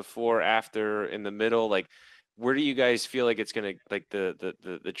place before, after, in the middle? Like, where do you guys feel like it's going to, like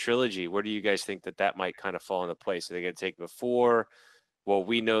the trilogy, where do you guys think that might kind of fall into place? Are they going to take before what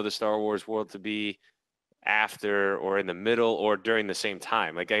we know the Star Wars world to be, after, or in the middle, or during the same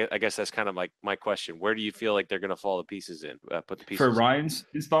time? Like, I guess that's kind of like my question. Where do you feel like they're going to fall the pieces in? Put the pieces for Ryan's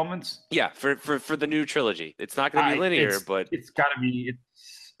installments. Yeah, for the new trilogy, it's not going to be linear, but it's got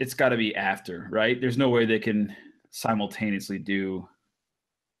to be after, right? There's no way they can simultaneously do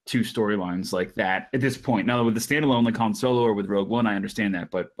two storylines like that at this point. Now, with the standalone like Han Solo or with Rogue One, I understand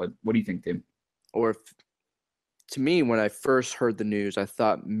that, but what do you think, Tim? To me, when I first heard the news, I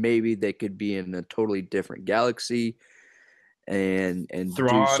thought maybe they could be in a totally different galaxy and do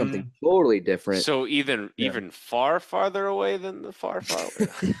something totally different. So even farther away than the far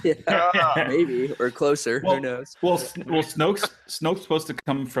away. Yeah, maybe, or closer. Who knows? Well, Snoke's supposed to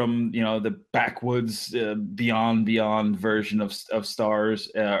come from the backwoods, beyond version of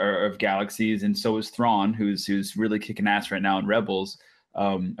stars or of galaxies, and so is Thrawn, who's really kicking ass right now in Rebels.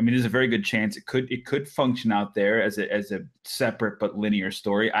 I mean, there's a very good chance it could function out there as a separate but linear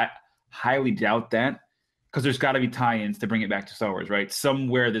story. I highly doubt that, because there's got to be tie-ins to bring it back to Star Wars, right?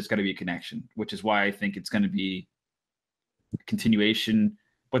 Somewhere there's got to be a connection, which is why I think it's going to be a continuation.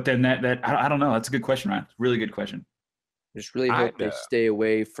 But then I don't know. That's a good question, Ryan. Really good question. Just really hope they stay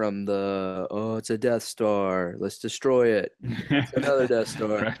away from it's a Death Star, let's destroy it. It's another Death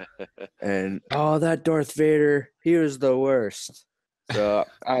Star. Right. And that Darth Vader, he was the worst. So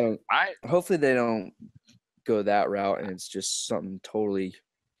hopefully they don't go that route, and it's just something totally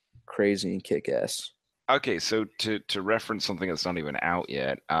crazy and kick-ass. Okay, so to reference something that's not even out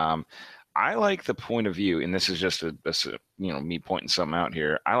yet, I like the point of view, and this is just me pointing something out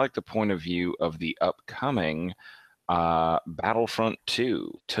here. I like the point of view of the upcoming Battlefront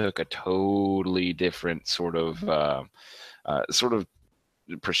 2. Took a totally different sort of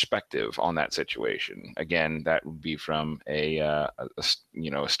perspective on that situation. Again, that would be from a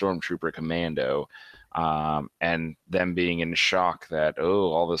stormtrooper commando, and them being in shock that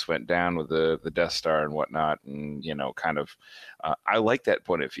all this went down with the Death Star and whatnot, and I like that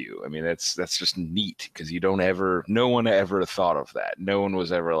point of view. I mean, that's just neat, because no one ever thought of that. No one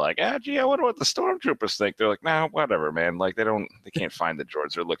was ever like, gee, I wonder what the stormtroopers think. They're like, nah, whatever, man. Like they can't find the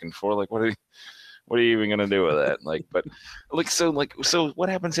droids they're looking for. Like what are you even gonna do with that? Like, but so what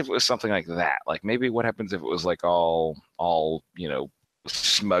happens if it was something like that? Like maybe what happens if it was like all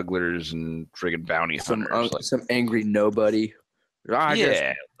smugglers and friggin' bounty hunters, some angry nobody. Just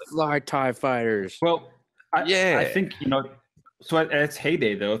fly TIE fighters. Well, I think so at its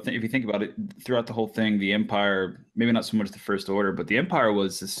heyday, though, if you think about it, throughout the whole thing, the Empire, maybe not so much the First Order, but the Empire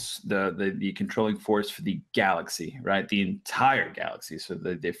was the controlling force for the galaxy, right? The entire galaxy. So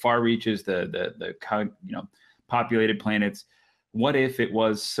the far reaches, the populated planets. What if it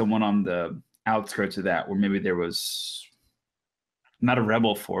was someone on the outskirts of that, where maybe there was not a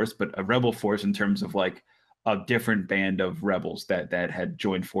rebel force, but a rebel force in terms of like a different band of rebels that had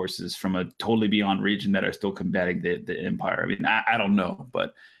joined forces from a totally beyond region that are still combating the Empire. I mean, I don't know,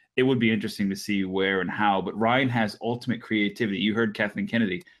 but it would be interesting to see where and how. But Ryan has ultimate creativity. You heard Kathleen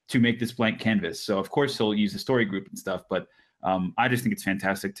Kennedy, to make this blank canvas. So of course he'll use the story group and stuff, but I just think it's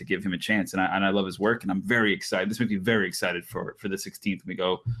fantastic to give him a chance, and I love his work, and I'm very excited. This makes me very excited for the 16th when we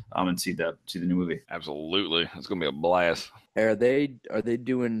go and see the new movie. Absolutely, it's gonna be a blast. Are they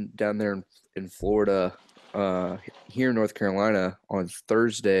doing down there in Florida? Here in North Carolina on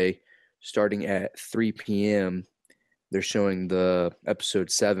Thursday, starting at 3 p.m., they're showing the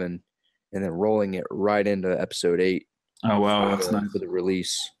episode 7 and then rolling it right into episode 8. Oh wow, that's nice for the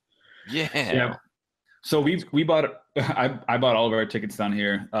release. Yeah. So we bought I bought all of our tickets down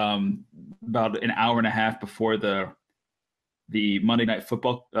here about an hour and a half before the Monday Night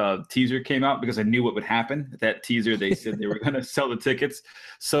Football teaser came out, because I knew what would happen. That teaser, they said they were going to sell the tickets.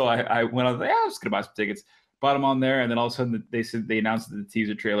 So I went on, I was just going to buy some tickets. Bought them on there, and then all of a sudden they announced the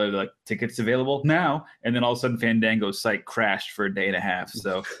teaser trailer, like tickets available now, and then all of a sudden Fandango's site crashed for a day and a half.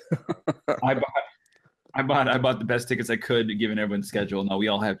 So I bought the best tickets I could, given everyone's schedule. Now we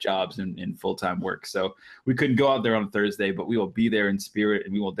all have jobs and full-time work, so we couldn't go out there on Thursday, but we will be there in spirit,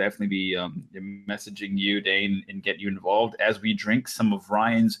 and we will definitely be messaging you, Dane, and get you involved as we drink some of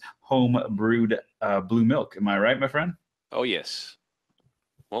Ryan's home brewed blue milk. Am I right, my friend? Oh yes,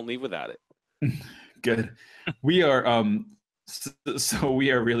 won't leave without it. Good. We are so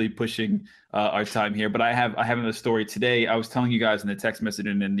we are really pushing our time here, but I have a story today. I was telling you guys in the text message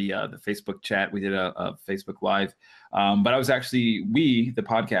and in the Facebook chat, we did a Facebook Live, but I was actually, the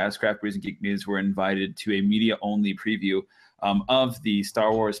podcast Craft Brews and Geek News, were invited to a media only preview of the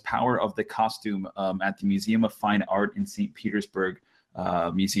Star Wars Power of the Costume at the Museum of Fine Art in St. Petersburg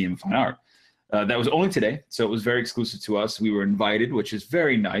Museum of Fine Art. That was only today, so it was very exclusive to us. We were invited, which is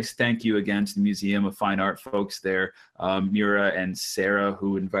very nice. Thank you again to the Museum of Fine Art folks there, Mira and Sarah,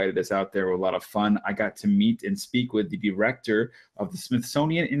 who invited us out there. Were a lot of fun. I got to meet and speak with the director of the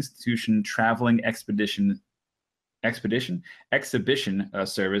Smithsonian Institution Traveling Exhibition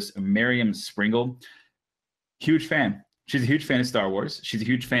Service, Miriam Springle. Huge fan. She's a huge fan of Star Wars. She's a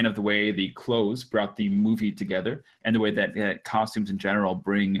huge fan of the way the clothes brought the movie together, and the way that costumes in general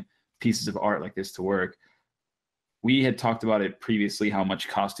bring pieces of art like this to work. We had talked about it previously, how much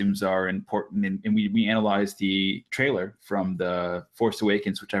costumes are important, and we analyzed the trailer from The Force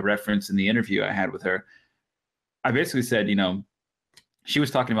Awakens, which I referenced in the interview I had with her. I basically said, she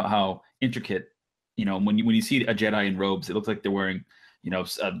was talking about how intricate, when you see a Jedi in robes, it looks like they're wearing,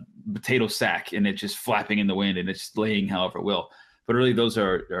 a potato sack, and it's just flapping in the wind, and it's laying however it will. But really, those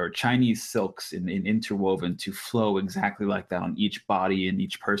are Chinese silks in interwoven to flow exactly like that on each body and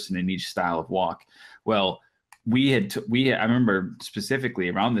each person and each style of walk. Well, I remember specifically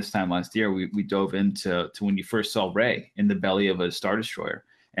around this time last year, we dove into when you first saw Ray in the belly of a Star Destroyer,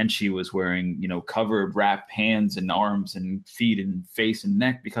 and she was wearing, covered, wrapped hands and arms and feet and face and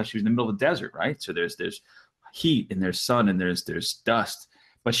neck because she was in the middle of the desert, right? So there's heat and there's sun and there's dust,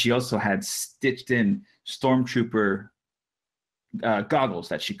 but she also had stitched in stormtrooper goggles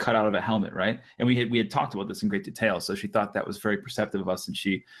that she cut out of a helmet, right? And we had talked about this in great detail, so she thought that was very perceptive of us, and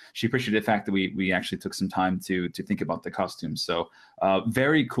she appreciated the fact that we actually took some time to think about the costumes. So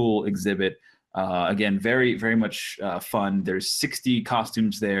very cool exhibit. Again, very, very much fun. There's 60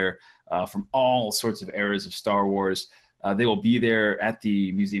 costumes there from all sorts of eras of Star Wars. They will be there at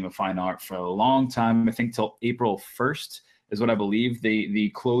the Museum of Fine Art for a long time, I think till April 1st is what I believe the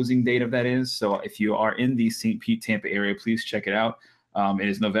closing date of that is. So if you are in the St. Pete, Tampa area, please check it out. It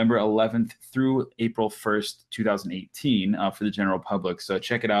is November 11th through April 1st, 2018 for the general public. So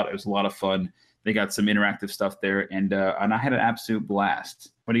check it out. It was a lot of fun. They got some interactive stuff there, and I had an absolute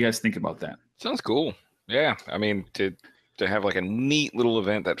blast. What do you guys think about that? Sounds cool. Yeah, I mean, to have like a neat little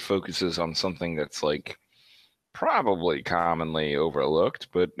event that focuses on something that's like probably commonly overlooked,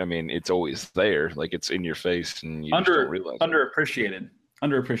 but I mean, it's always there. Like, it's in your face, and you just don't realize underappreciated,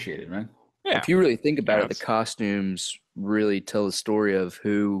 right? Yeah. If you really think about it, the costumes really tell the story of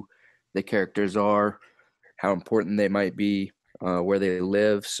who the characters are, how important they might be, where they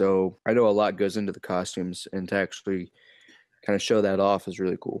live. So I know a lot goes into the costumes, and to actually kind of show that off is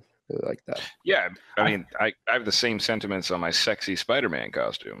really cool. I really like that. Yeah, I mean, I have the same sentiments on my sexy Spider-Man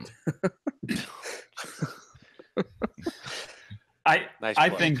costume. I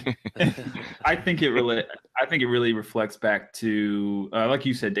think it really reflects back to like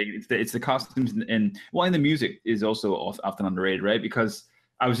you said, Dave, it's the costumes and the music is also often underrated, right? Because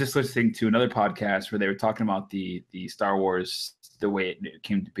I was just listening to another podcast where they were talking about the Star Wars, the way it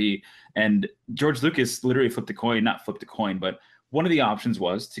came to be, and George Lucas literally not flipped a coin, but one of the options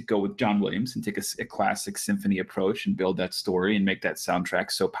was to go with John Williams and take a classic symphony approach and build that story and make that soundtrack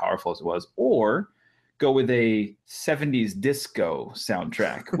so powerful as it was, or go with a 70s disco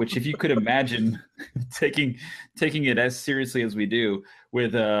soundtrack, which if you could imagine taking it as seriously as we do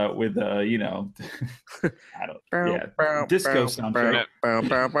with disco soundtrack.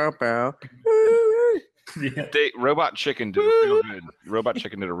 Yeah. Robot Chicken did a real good. Robot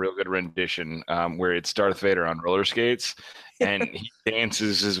Chicken did a real good rendition where it's Darth Vader on roller skates, and he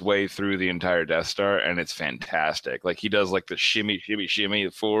dances his way through the entire Death Star, and it's fantastic. Like, he does like the shimmy, shimmy, shimmy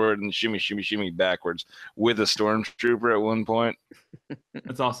forward and shimmy, shimmy, shimmy backwards with a stormtrooper at one point.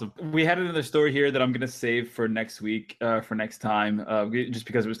 That's awesome. We had another story here that I'm going to save for next week, for next time, just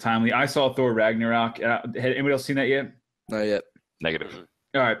because it was timely. I saw Thor Ragnarok. Had anybody else seen that yet? Not yet. Negative.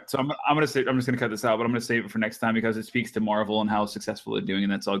 All right, so I'm just gonna cut this out, but I'm gonna save it for next time because it speaks to Marvel and how successful they're doing,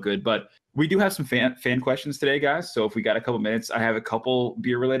 and that's all good. But we do have some fan questions today, guys. So if we got a couple minutes, I have a couple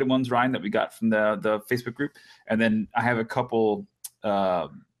beer related ones, Ryan, that we got from the Facebook group, and then I have a couple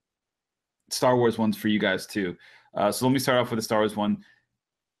Star Wars ones for you guys too. So let me start off with the Star Wars one.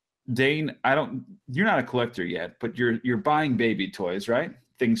 Dane, you're not a collector yet, but you're buying baby toys, right?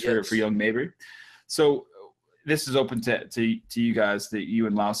 Things for young Mabry. So this is open to you guys, you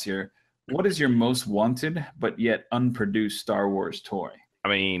and Laos here. What is your most wanted but yet unproduced Star Wars toy? I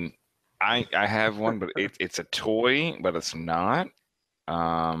mean, I have one, but it's a toy, but it's not.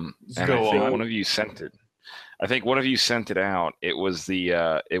 And I think one of you sent it. I think one of you sent it out. It was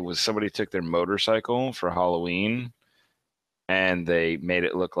somebody took their motorcycle for Halloween, and they made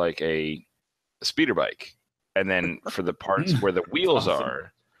it look like a speeder bike. And then for the parts where the wheels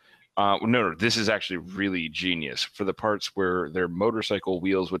are. No, this is actually really genius. For the parts where their motorcycle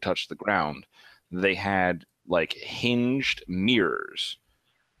wheels would touch the ground, they had like hinged mirrors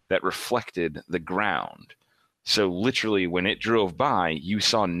that reflected the ground. So literally when it drove by, you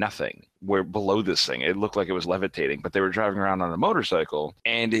saw nothing. Where below this thing, it looked like it was levitating, but they were driving around on a motorcycle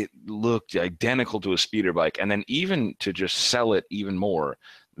and it looked identical to a speeder bike. And then even to just sell it even more,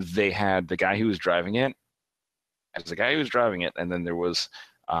 they had the guy who was driving it as the guy who was driving it. And then there was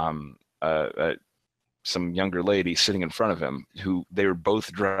some younger lady sitting in front of him who they were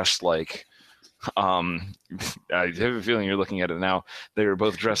both dressed like I have a feeling you're looking at it now. They were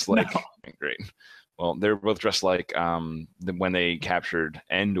both dressed like great. Well, they were both dressed like when they captured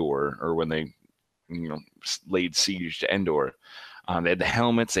Endor, or when they laid siege to Endor. They had the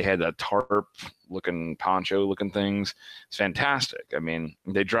helmets, they had the tarp looking poncho looking things. It's fantastic. I mean,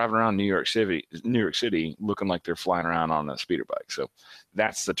 they drive around New York City looking like they're flying around on a speeder bike. So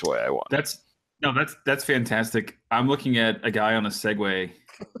that's the toy I want. That's fantastic. I'm looking at a guy on a Segway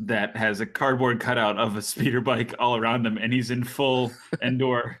that has a cardboard cutout of a speeder bike all around him, and he's in full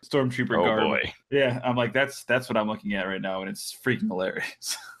indoor stormtrooper garb. Oh boy. Yeah, I'm like, that's what I'm looking at right now, and it's freaking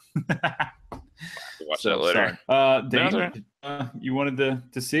hilarious. Watch that later. Dane, you wanted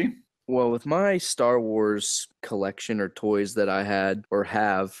to see? Well, with my Star Wars collection or toys that I had or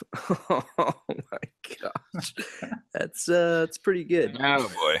have, oh my gosh, that's pretty good. Oh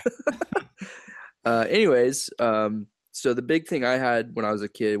boy. Anyways, so the big thing I had when I was a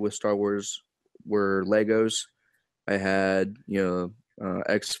kid with Star Wars were Legos. I had,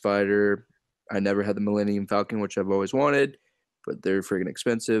 X Fighter. I never had the Millennium Falcon, which I've always wanted, but they're friggin'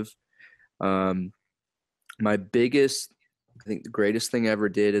 expensive. My biggest, I think the greatest thing I ever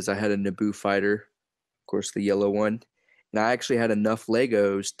did is I had a Naboo fighter, of course, the yellow one. And I actually had enough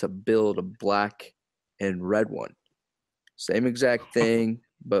Legos to build a black and red one. Same exact thing,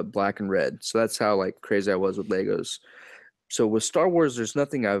 but black and red. So that's how crazy I was with Legos. So with Star Wars, there's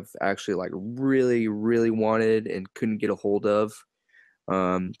nothing I've actually really, really wanted and couldn't get a hold of.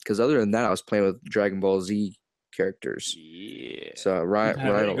 Because other than that, I was playing with Dragon Ball Z characters. Yeah. So Ryan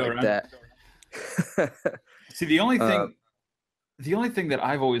don't like that. See, the only thing that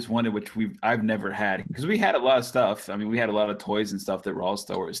I've always wanted, which I've never had, because we had a lot of stuff. I mean, we had a lot of toys and stuff that were all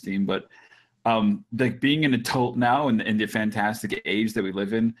Star Wars themed, but being an adult now and the fantastic age that we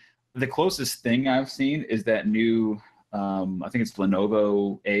live in, the closest thing I've seen is that new, I think it's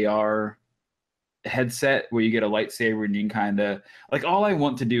Lenovo AR headset where you get a lightsaber and you can kind of all I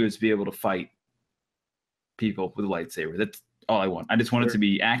want to do is be able to fight people with a lightsaber. That's all I want. I just want it to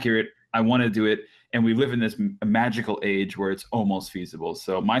be accurate. I want to do it. And we live in this magical age where it's almost feasible.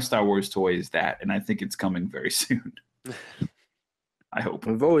 So my Star Wars toy is that, and I think it's coming very soon. I hope.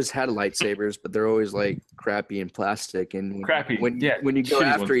 We've always had lightsabers, but they're always crappy and plastic. And when you go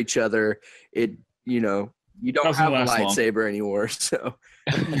after each other, you don't have a lightsaber anymore. So,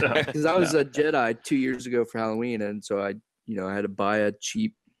 because I was a Jedi 2 years ago for Halloween, and so I had to buy a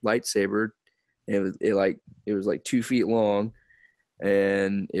cheap lightsaber. And it was 2 feet long,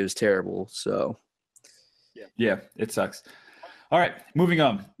 and it was terrible. So, yeah, it sucks. All right, moving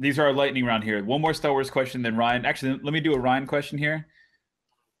on. These are our lightning round here. One more Star Wars question, then Ryan. Actually, let me do a Ryan question here.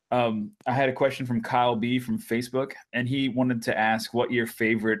 I had a question from Kyle B from Facebook, and he wanted to ask what your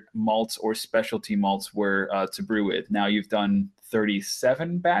favorite malts or specialty malts were to brew with. Now you've done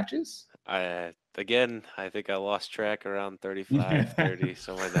 37 batches. Again, I think I lost track around 35, 30,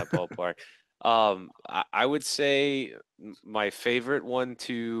 somewhere in that ballpark. I would say my favorite one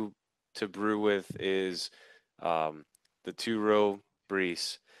to brew with is the 2-row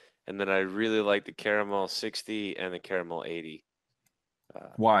Breeze, and then I really like the Caramel 60 and the Caramel 80.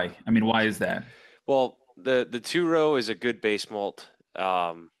 Why? I mean, why is that? Well, the 2-row is a good base malt.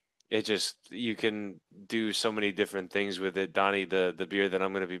 It just, you can do so many different things with it. Donnie, the beer that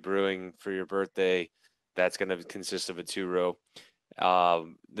I'm going to be brewing for your birthday, that's going to consist of a 2-row.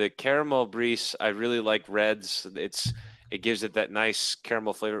 The Caramel Breeze, I really like reds. It gives it that nice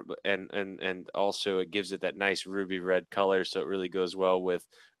caramel flavor, and also it gives it that nice ruby red color, so it really goes well with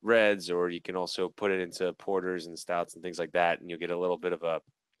reds, or you can also put it into porters and stouts and things like that, and you'll get a little bit of a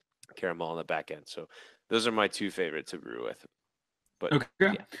caramel on the back end. So those are my two favorite to brew with. But okay.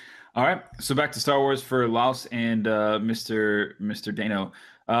 Yeah. All right. So back to Star Wars for Laos and Mr. Dano.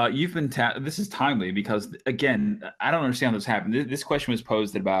 You've been this is timely because, again, I don't understand what's happened. This question was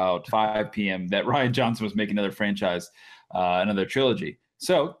posed at about 5 p.m. that Ryan Johnson was making another franchise, another trilogy.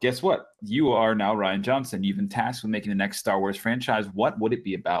 So guess what? You are now Ryan Johnson. You've been tasked with making the next Star Wars franchise. What would it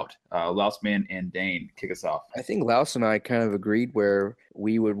be about? Laosman and Dane, kick us off. I think Laos and I kind of agreed where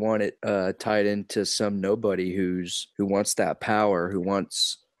we would want it tied into some nobody who wants that power, who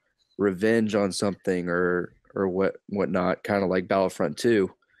wants revenge on something or whatnot, kind of like Battlefront 2.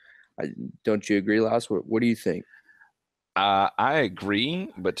 Don't you agree, Laos? What do you think? I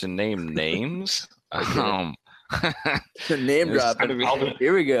agree, but to name names, name dropping.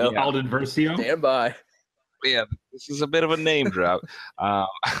 Here we go. Alden Versio. Stand by. Yeah, this is a bit of a name drop.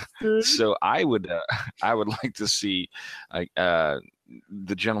 So I would like to see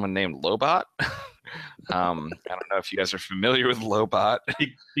the gentleman named Lobot. I don't know if you guys are familiar with Lobot.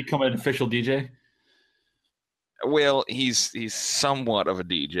 Become an official DJ. Well, he's somewhat of a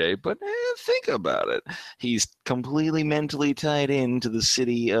DJ, but think about it. He's completely mentally tied into the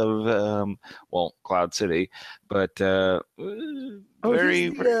city of, Cloud City, but very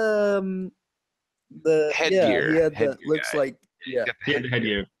the headgear. that looks like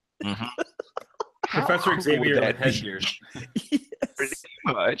headgear. Mm-hmm. Professor Xavier with headgear. Yes. Pretty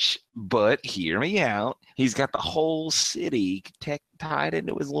much, but hear me out. He's got the whole city tied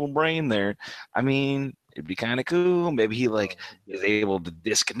into his little brain there. I mean, It'd be kind of cool. Maybe he like is able to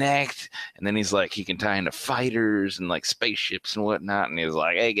disconnect, and then he's like he can tie into fighters and like spaceships and whatnot. And he's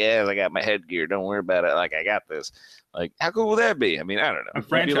like, "Hey guys, I got my headgear. Don't worry about it. Like I got this." Like, how cool would that be? I mean, I don't know. A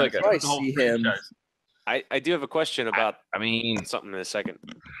franchise. Like I see him. I do have a question about. I mean, something in a second.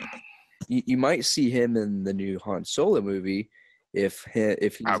 You might see him in the new Han Solo movie if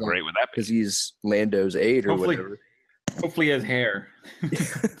he's how great would that be? because he's Lando's aide or whatever. Hopefully, he has hair.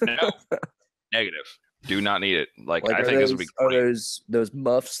 No, negative. Do not need it. Like I are think this would be great. Are those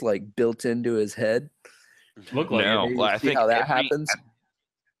muffs like built into his head? Look like No, it. well, I think how that happens.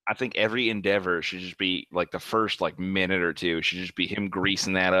 I think every endeavor should just be like the first like minute or two should just be him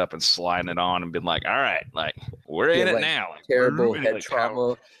greasing that up and sliding it on and being like, all right, like we're in it like, now. Like, Terrible and, head like,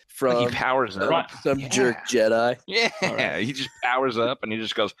 trauma from he powers up. some jerk Jedi. Yeah, he just powers up and he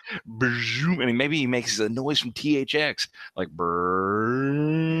just goes, and maybe he makes a noise from THX, like brrrr,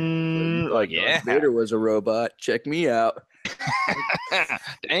 like yeah. Vader was a robot. Check me out.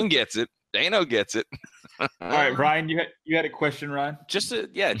 Dan gets it. Dano gets it. All right, Ryan, you had a question, Ryan? Just a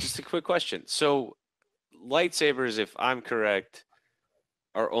quick question. So, lightsabers, if I'm correct,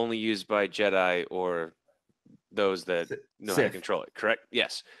 are only used by Jedi or those that know how to control it. Correct?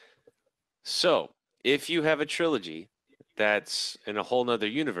 Yes. So, if you have a trilogy that's in a whole nother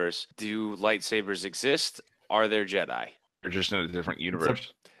universe, do lightsabers exist? Are there Jedi? They're just in a different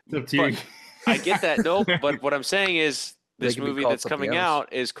universe. It's up to you. I get that. No, but what I'm saying is this They could be movie called that's coming something else.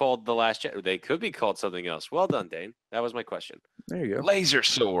 out is called The Last Jedi. They could be called something else. Well done, Dane. That was my question. There you go. Laser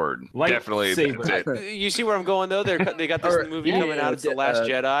sword. Definitely. Lightsaber. That's it. You see where I'm going, though? They got this movie coming out. It's The Last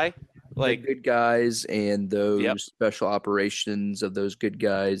Jedi. Like good guys and those special operations of those good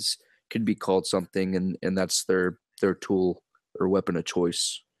guys could be called something, and that's their tool or weapon of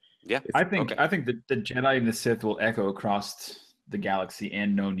choice. Yeah, I think that the Jedi and the Sith will echo across the galaxy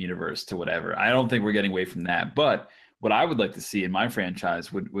and known universe to whatever. I don't think we're getting away from that. But what I would like to see in my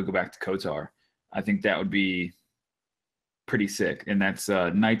franchise would go back to KOTOR. I think that would be pretty sick, and that's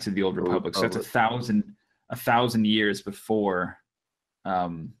Knights of the Old Republic. So it's 1,000 years before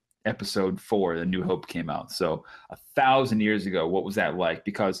Episode 4, The New Hope, came out. So 1,000 years ago, what was that like?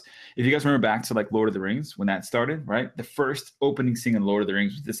 Because if you guys remember back to like Lord of the Rings when that started, right? The first opening scene in Lord of the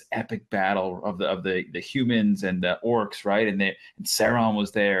Rings was this epic battle of the humans and the orcs, right? And Sauron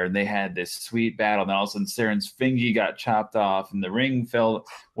was there, and they had this sweet battle. And then all of a sudden, Sauron's fingy got chopped off, and the ring fell,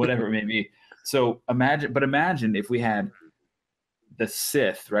 whatever it may be. So imagine if we had the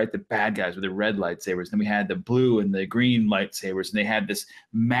Sith, right? The bad guys with the red lightsabers. Then we had the blue and the green lightsabers, and they had this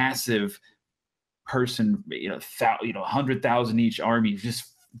massive person, 100,000 each army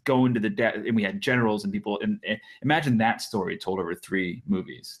just going to the death. And we had generals and people. And imagine that story told over 3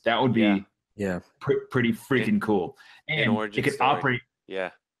 movies. That would be pretty freaking cool. And it could operate. Yeah.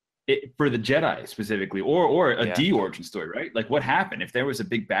 For the Jedi specifically, or a de-origin story, right? Like what happened if there was a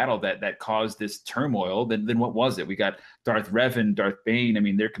big battle that caused this turmoil? Then what was it? We got Darth Revan, Darth Bane. I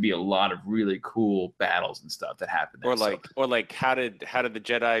mean, there could be a lot of really cool battles and stuff that happened there. Or like how did the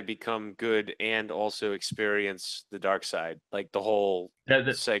Jedi become good and also experience the dark side? Like the whole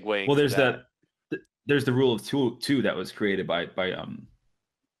segueing. Well, there's the rule of two that was created by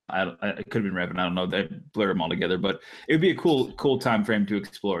it could have been Revan. I don't know. They blur them all together, but it would be a cool time frame to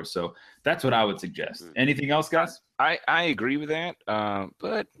explore. So that's what I would suggest. Anything else, guys? I agree with that.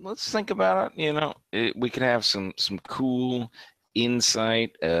 But let's think about it. We could have some cool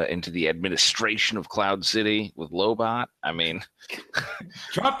insight into the administration of Cloud City with Lobot. I mean,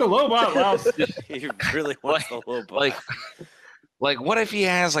 drop the Lobot, Laos. He really wants the Lobot. Like, what if he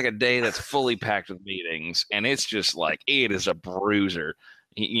has like a day that's fully packed with meetings, and it's just like it is a bruiser.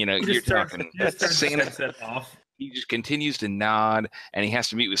 You're talking Santa off. He just continues to nod, and he has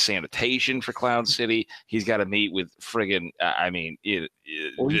to meet with sanitation for Cloud City. He's got to meet with friggin'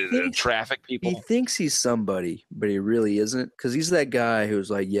 traffic people. He thinks he's somebody, but he really isn't, because he's that guy who's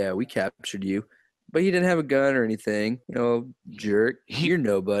like, yeah, we captured you, but he didn't have a gun or anything. Jerk. You're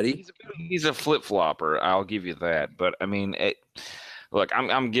nobody. He's a flip-flopper. I'll give you that. But, I mean, look,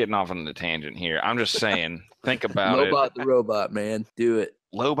 I'm getting off on the tangent here. I'm just saying, think about it. Lobot the robot, man. Do it.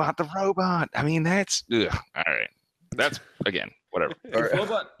 Lobot the robot. I mean, that's all right. That's again, whatever.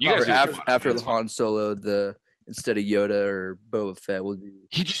 You guys after the Han Solo, instead of Yoda or Boba Fett, will be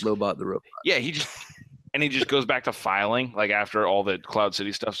Lobot the robot. Yeah, he just goes back to filing. Like after all the Cloud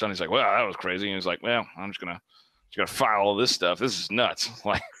City stuff's done, he's like, "Well, that was crazy." And he's like, "Well, I'm just gonna file all this stuff. This is nuts.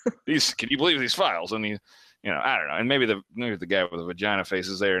 Like these. Can you believe these files?" And he. I don't know. And maybe the guy with the vagina face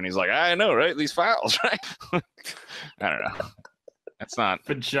is there, and he's like, "I know, right? These files, right?" I don't know. That's not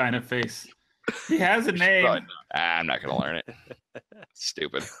vagina face. He has a name. I'm not gonna learn it.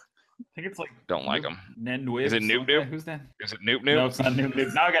 Stupid. think it's like Don't like them. Nenwib. Is it Noob Noob? Who's that? Is it Noob Noob? No, it's not Noob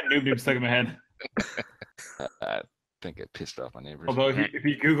Noob. Now I got Noob Noob stuck in my head. I think it pissed off my neighbors. Although if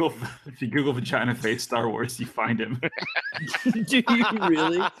you Google vagina face Star Wars, you find him. Do you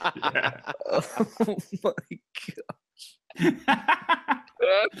really? Yeah. Oh my god.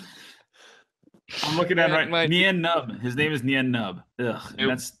 I'm looking at Man, right. Nien Nub. His name is Nien Nub. Ugh. Nope.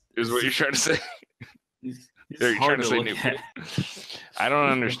 That's Is what you're trying to say? he's You're trying hard to say look Noob at. Noob. I don't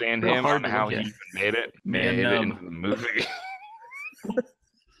understand real him hard on to how look he at. even made it. Man, Made it Nub. into the movie.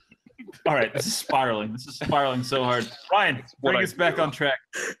 All right, this is spiraling. This is spiraling so hard. Ryan, what bring I us back do. on track.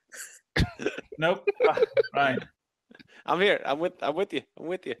 Nope. Ryan. I'm here. I'm with you. I'm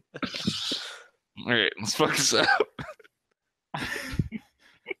with you. All right, let's fuck this up.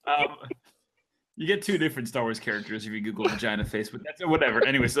 You get two different Star Wars characters if you Google vagina face, but that's whatever.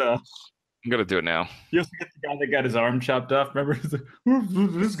 Anyways, I'm gonna do it now. you also get the guy that got his arm chopped off. Remember, he's like,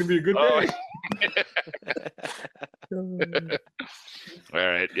 this is gonna be a good Oh, day. All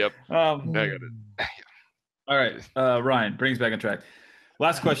right. Yep. I got it. All right, Ryan, brings back on track.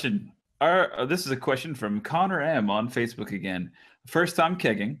 Last question. This is a question from Connor M on Facebook again. First time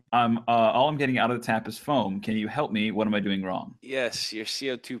kegging. All I'm getting out of the tap is foam. Can you help me? What am I doing wrong? Yes, your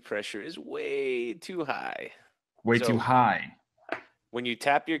CO2 pressure is way too high. Way So- too high. When you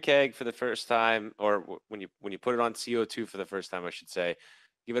tap your keg for the first time, or when you put it on CO2 for the first time, I should say,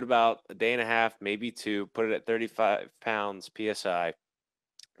 give it about a day and a half, maybe two. Put it at 35 pounds psi.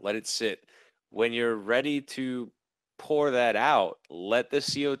 Let it sit. When you're ready to pour that out, let the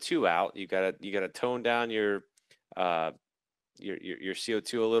CO2 out. You gotta tone down your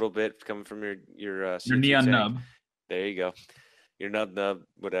CO2 a little bit coming from your Your CO2 neon tank. nub. There you go. Your nub,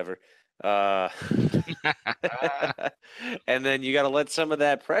 whatever. And then you got to let some of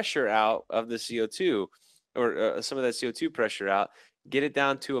that pressure out of the CO2, or some of that CO2 pressure out. Get it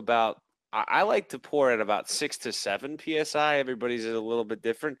down to about. I like to pour at about 6 to 7 psi. Everybody's a little bit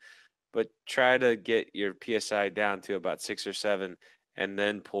different, but try to get your psi down to about 6 or 7, and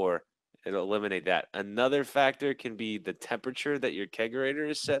then pour. It'll eliminate that. Another factor can be the temperature that your kegerator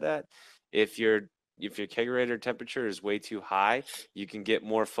is set at. If your kegerator temperature is way too high, you can get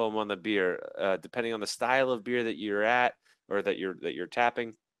more foam on the beer. Depending on the style of beer that you're at, or that you're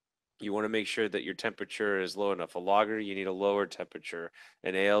tapping, you want to make sure that your temperature is low enough. A lager, you need a lower temperature.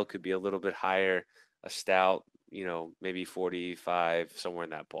 An ale could be a little bit higher. A stout, maybe 45, somewhere in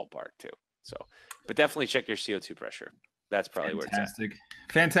that ballpark too. So, but definitely check your CO2 pressure. That's probably where it's at.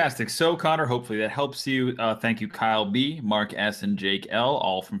 Fantastic. So, Connor, hopefully that helps you. Thank you, Kyle B, Mark S, and Jake L,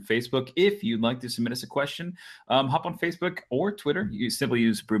 all from Facebook. If you'd like to submit us a question, hop on Facebook or Twitter. You simply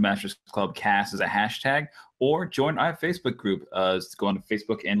use Brewmasters Club Cast as a hashtag, or join our Facebook group. Go on to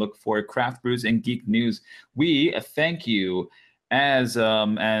Facebook and look for Craft Brews and Geek News. We thank you as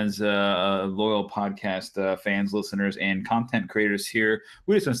loyal podcast fans, listeners, and content creators here.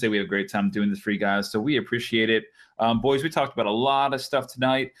 We just want to say we have a great time doing this for you guys, so we appreciate it. Boys, we talked about a lot of stuff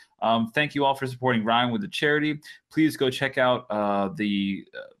tonight. Thank you all for supporting Ryan with the charity. Please go check out the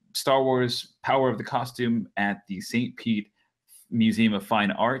Star Wars Power of the Costume at the St. Pete Museum of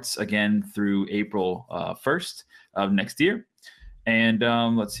Fine Arts, again through April 1st of next year. And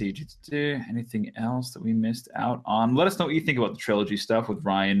let's see, anything else that we missed out on? Let us know what you think about the trilogy stuff with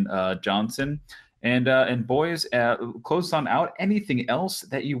Ryan Johnson. And boys, close on out. Anything else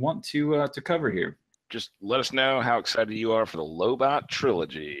that you want to cover here? Just let us know how excited you are for the Lobot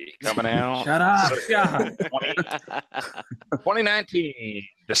trilogy coming out. Shut up. Yeah. 2019,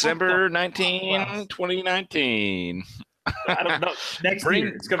 December 19, 2019. I don't know. Next year.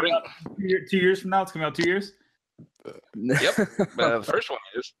 It's coming out 2 years from now. It's coming out 2 years. Yep. The first one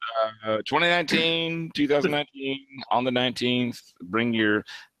is 2019, 2019, on the 19th. Bring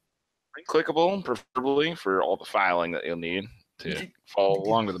clickable, preferably, for all the filing that you'll need to follow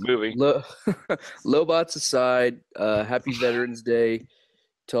along with the movie. Lobots aside, happy Veterans Day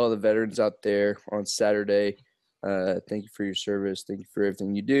to all the veterans out there on Saturday. Thank you for your service. Thank you for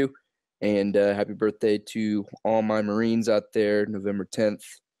everything you do. And happy birthday to all my Marines out there, November 10th.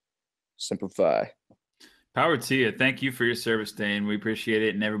 Semper Fi. Power to you. Thank you for your service, Dane. We appreciate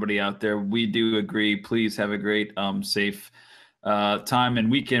it. And everybody out there, we do agree. Please have a great, safe time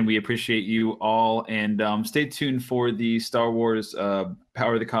and weekend. We appreciate you all. And stay tuned for the Star Wars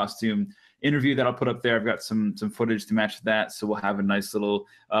Power of the Costume interview that I'll put up there. I've got some footage to match that. So we'll have a nice little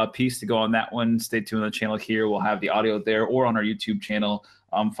piece to go on that one. Stay tuned on the channel here. We'll have the audio there or on our YouTube channel.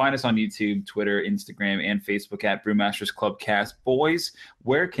 Find us on YouTube, Twitter, Instagram, and Facebook at Brewmasters Club Cast. Boys,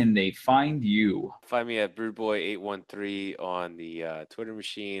 where can they find you? Find me at Brewedboy813 on the Twitter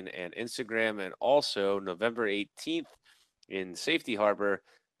machine and Instagram. And also November 18th in Safety Harbor,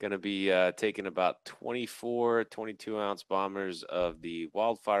 Going to be taking about 24, 22-ounce bombers of the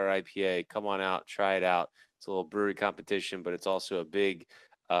Wildfire IPA. Come on out, try it out. It's a little brewery competition, but it's also a big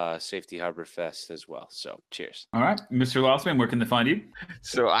Safety Harbor Fest as well. So cheers. All right. Mr. Lousman, where can they find you?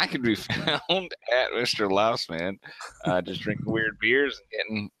 So I can be found at Mr. Lousman, just drinking weird beers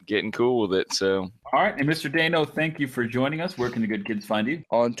and getting cool with it. So. All right. And Mr. Dano, thank you for joining us. Where can the good kids find you?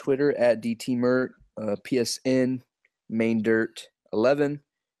 On Twitter at DTMert, PSN, MainDirt11,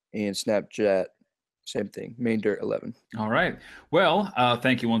 and Snapchat, same thing, MainDirt11. All right. Well,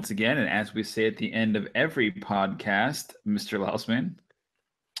 thank you once again. And as we say at the end of every podcast, Mr. Lousman.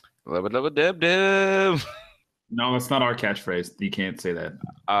 Love it, dub. No, that's not our catchphrase. You can't say that.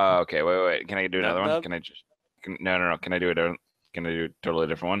 Okay. Wait. Can I do another one? Can I just? No. Can I do a totally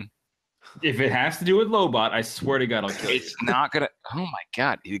different one? If it has to do with Lobot, I swear to God, I'll kill you. It's not gonna. Oh my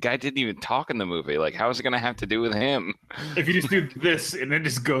God, the guy didn't even talk in the movie. Like, how is it gonna have to do with him? If you just do this and it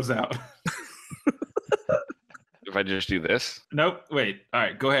just goes out. If I just do this? Nope. Wait. All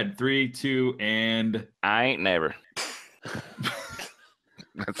right. Go ahead. 3, 2, and I ain't never.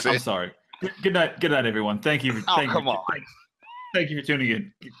 That's it. I'm sorry. Good night. Good night, everyone. Thank you. Come on. Thank you for tuning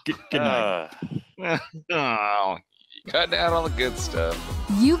in. Good night. Oh, cut down all the good stuff.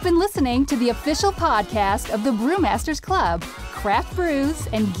 You've been listening to the official podcast of the Brewmasters Club, craft brews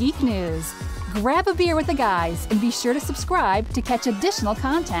and geek news. Grab a beer with the guys and be sure to subscribe to catch additional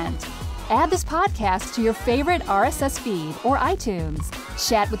content. Add this podcast to your favorite RSS feed or iTunes.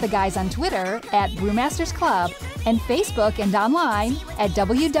 Chat with the guys on Twitter at Brewmasters.Club and Facebook and online at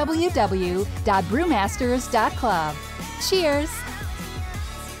www.brewmasters.club. Cheers!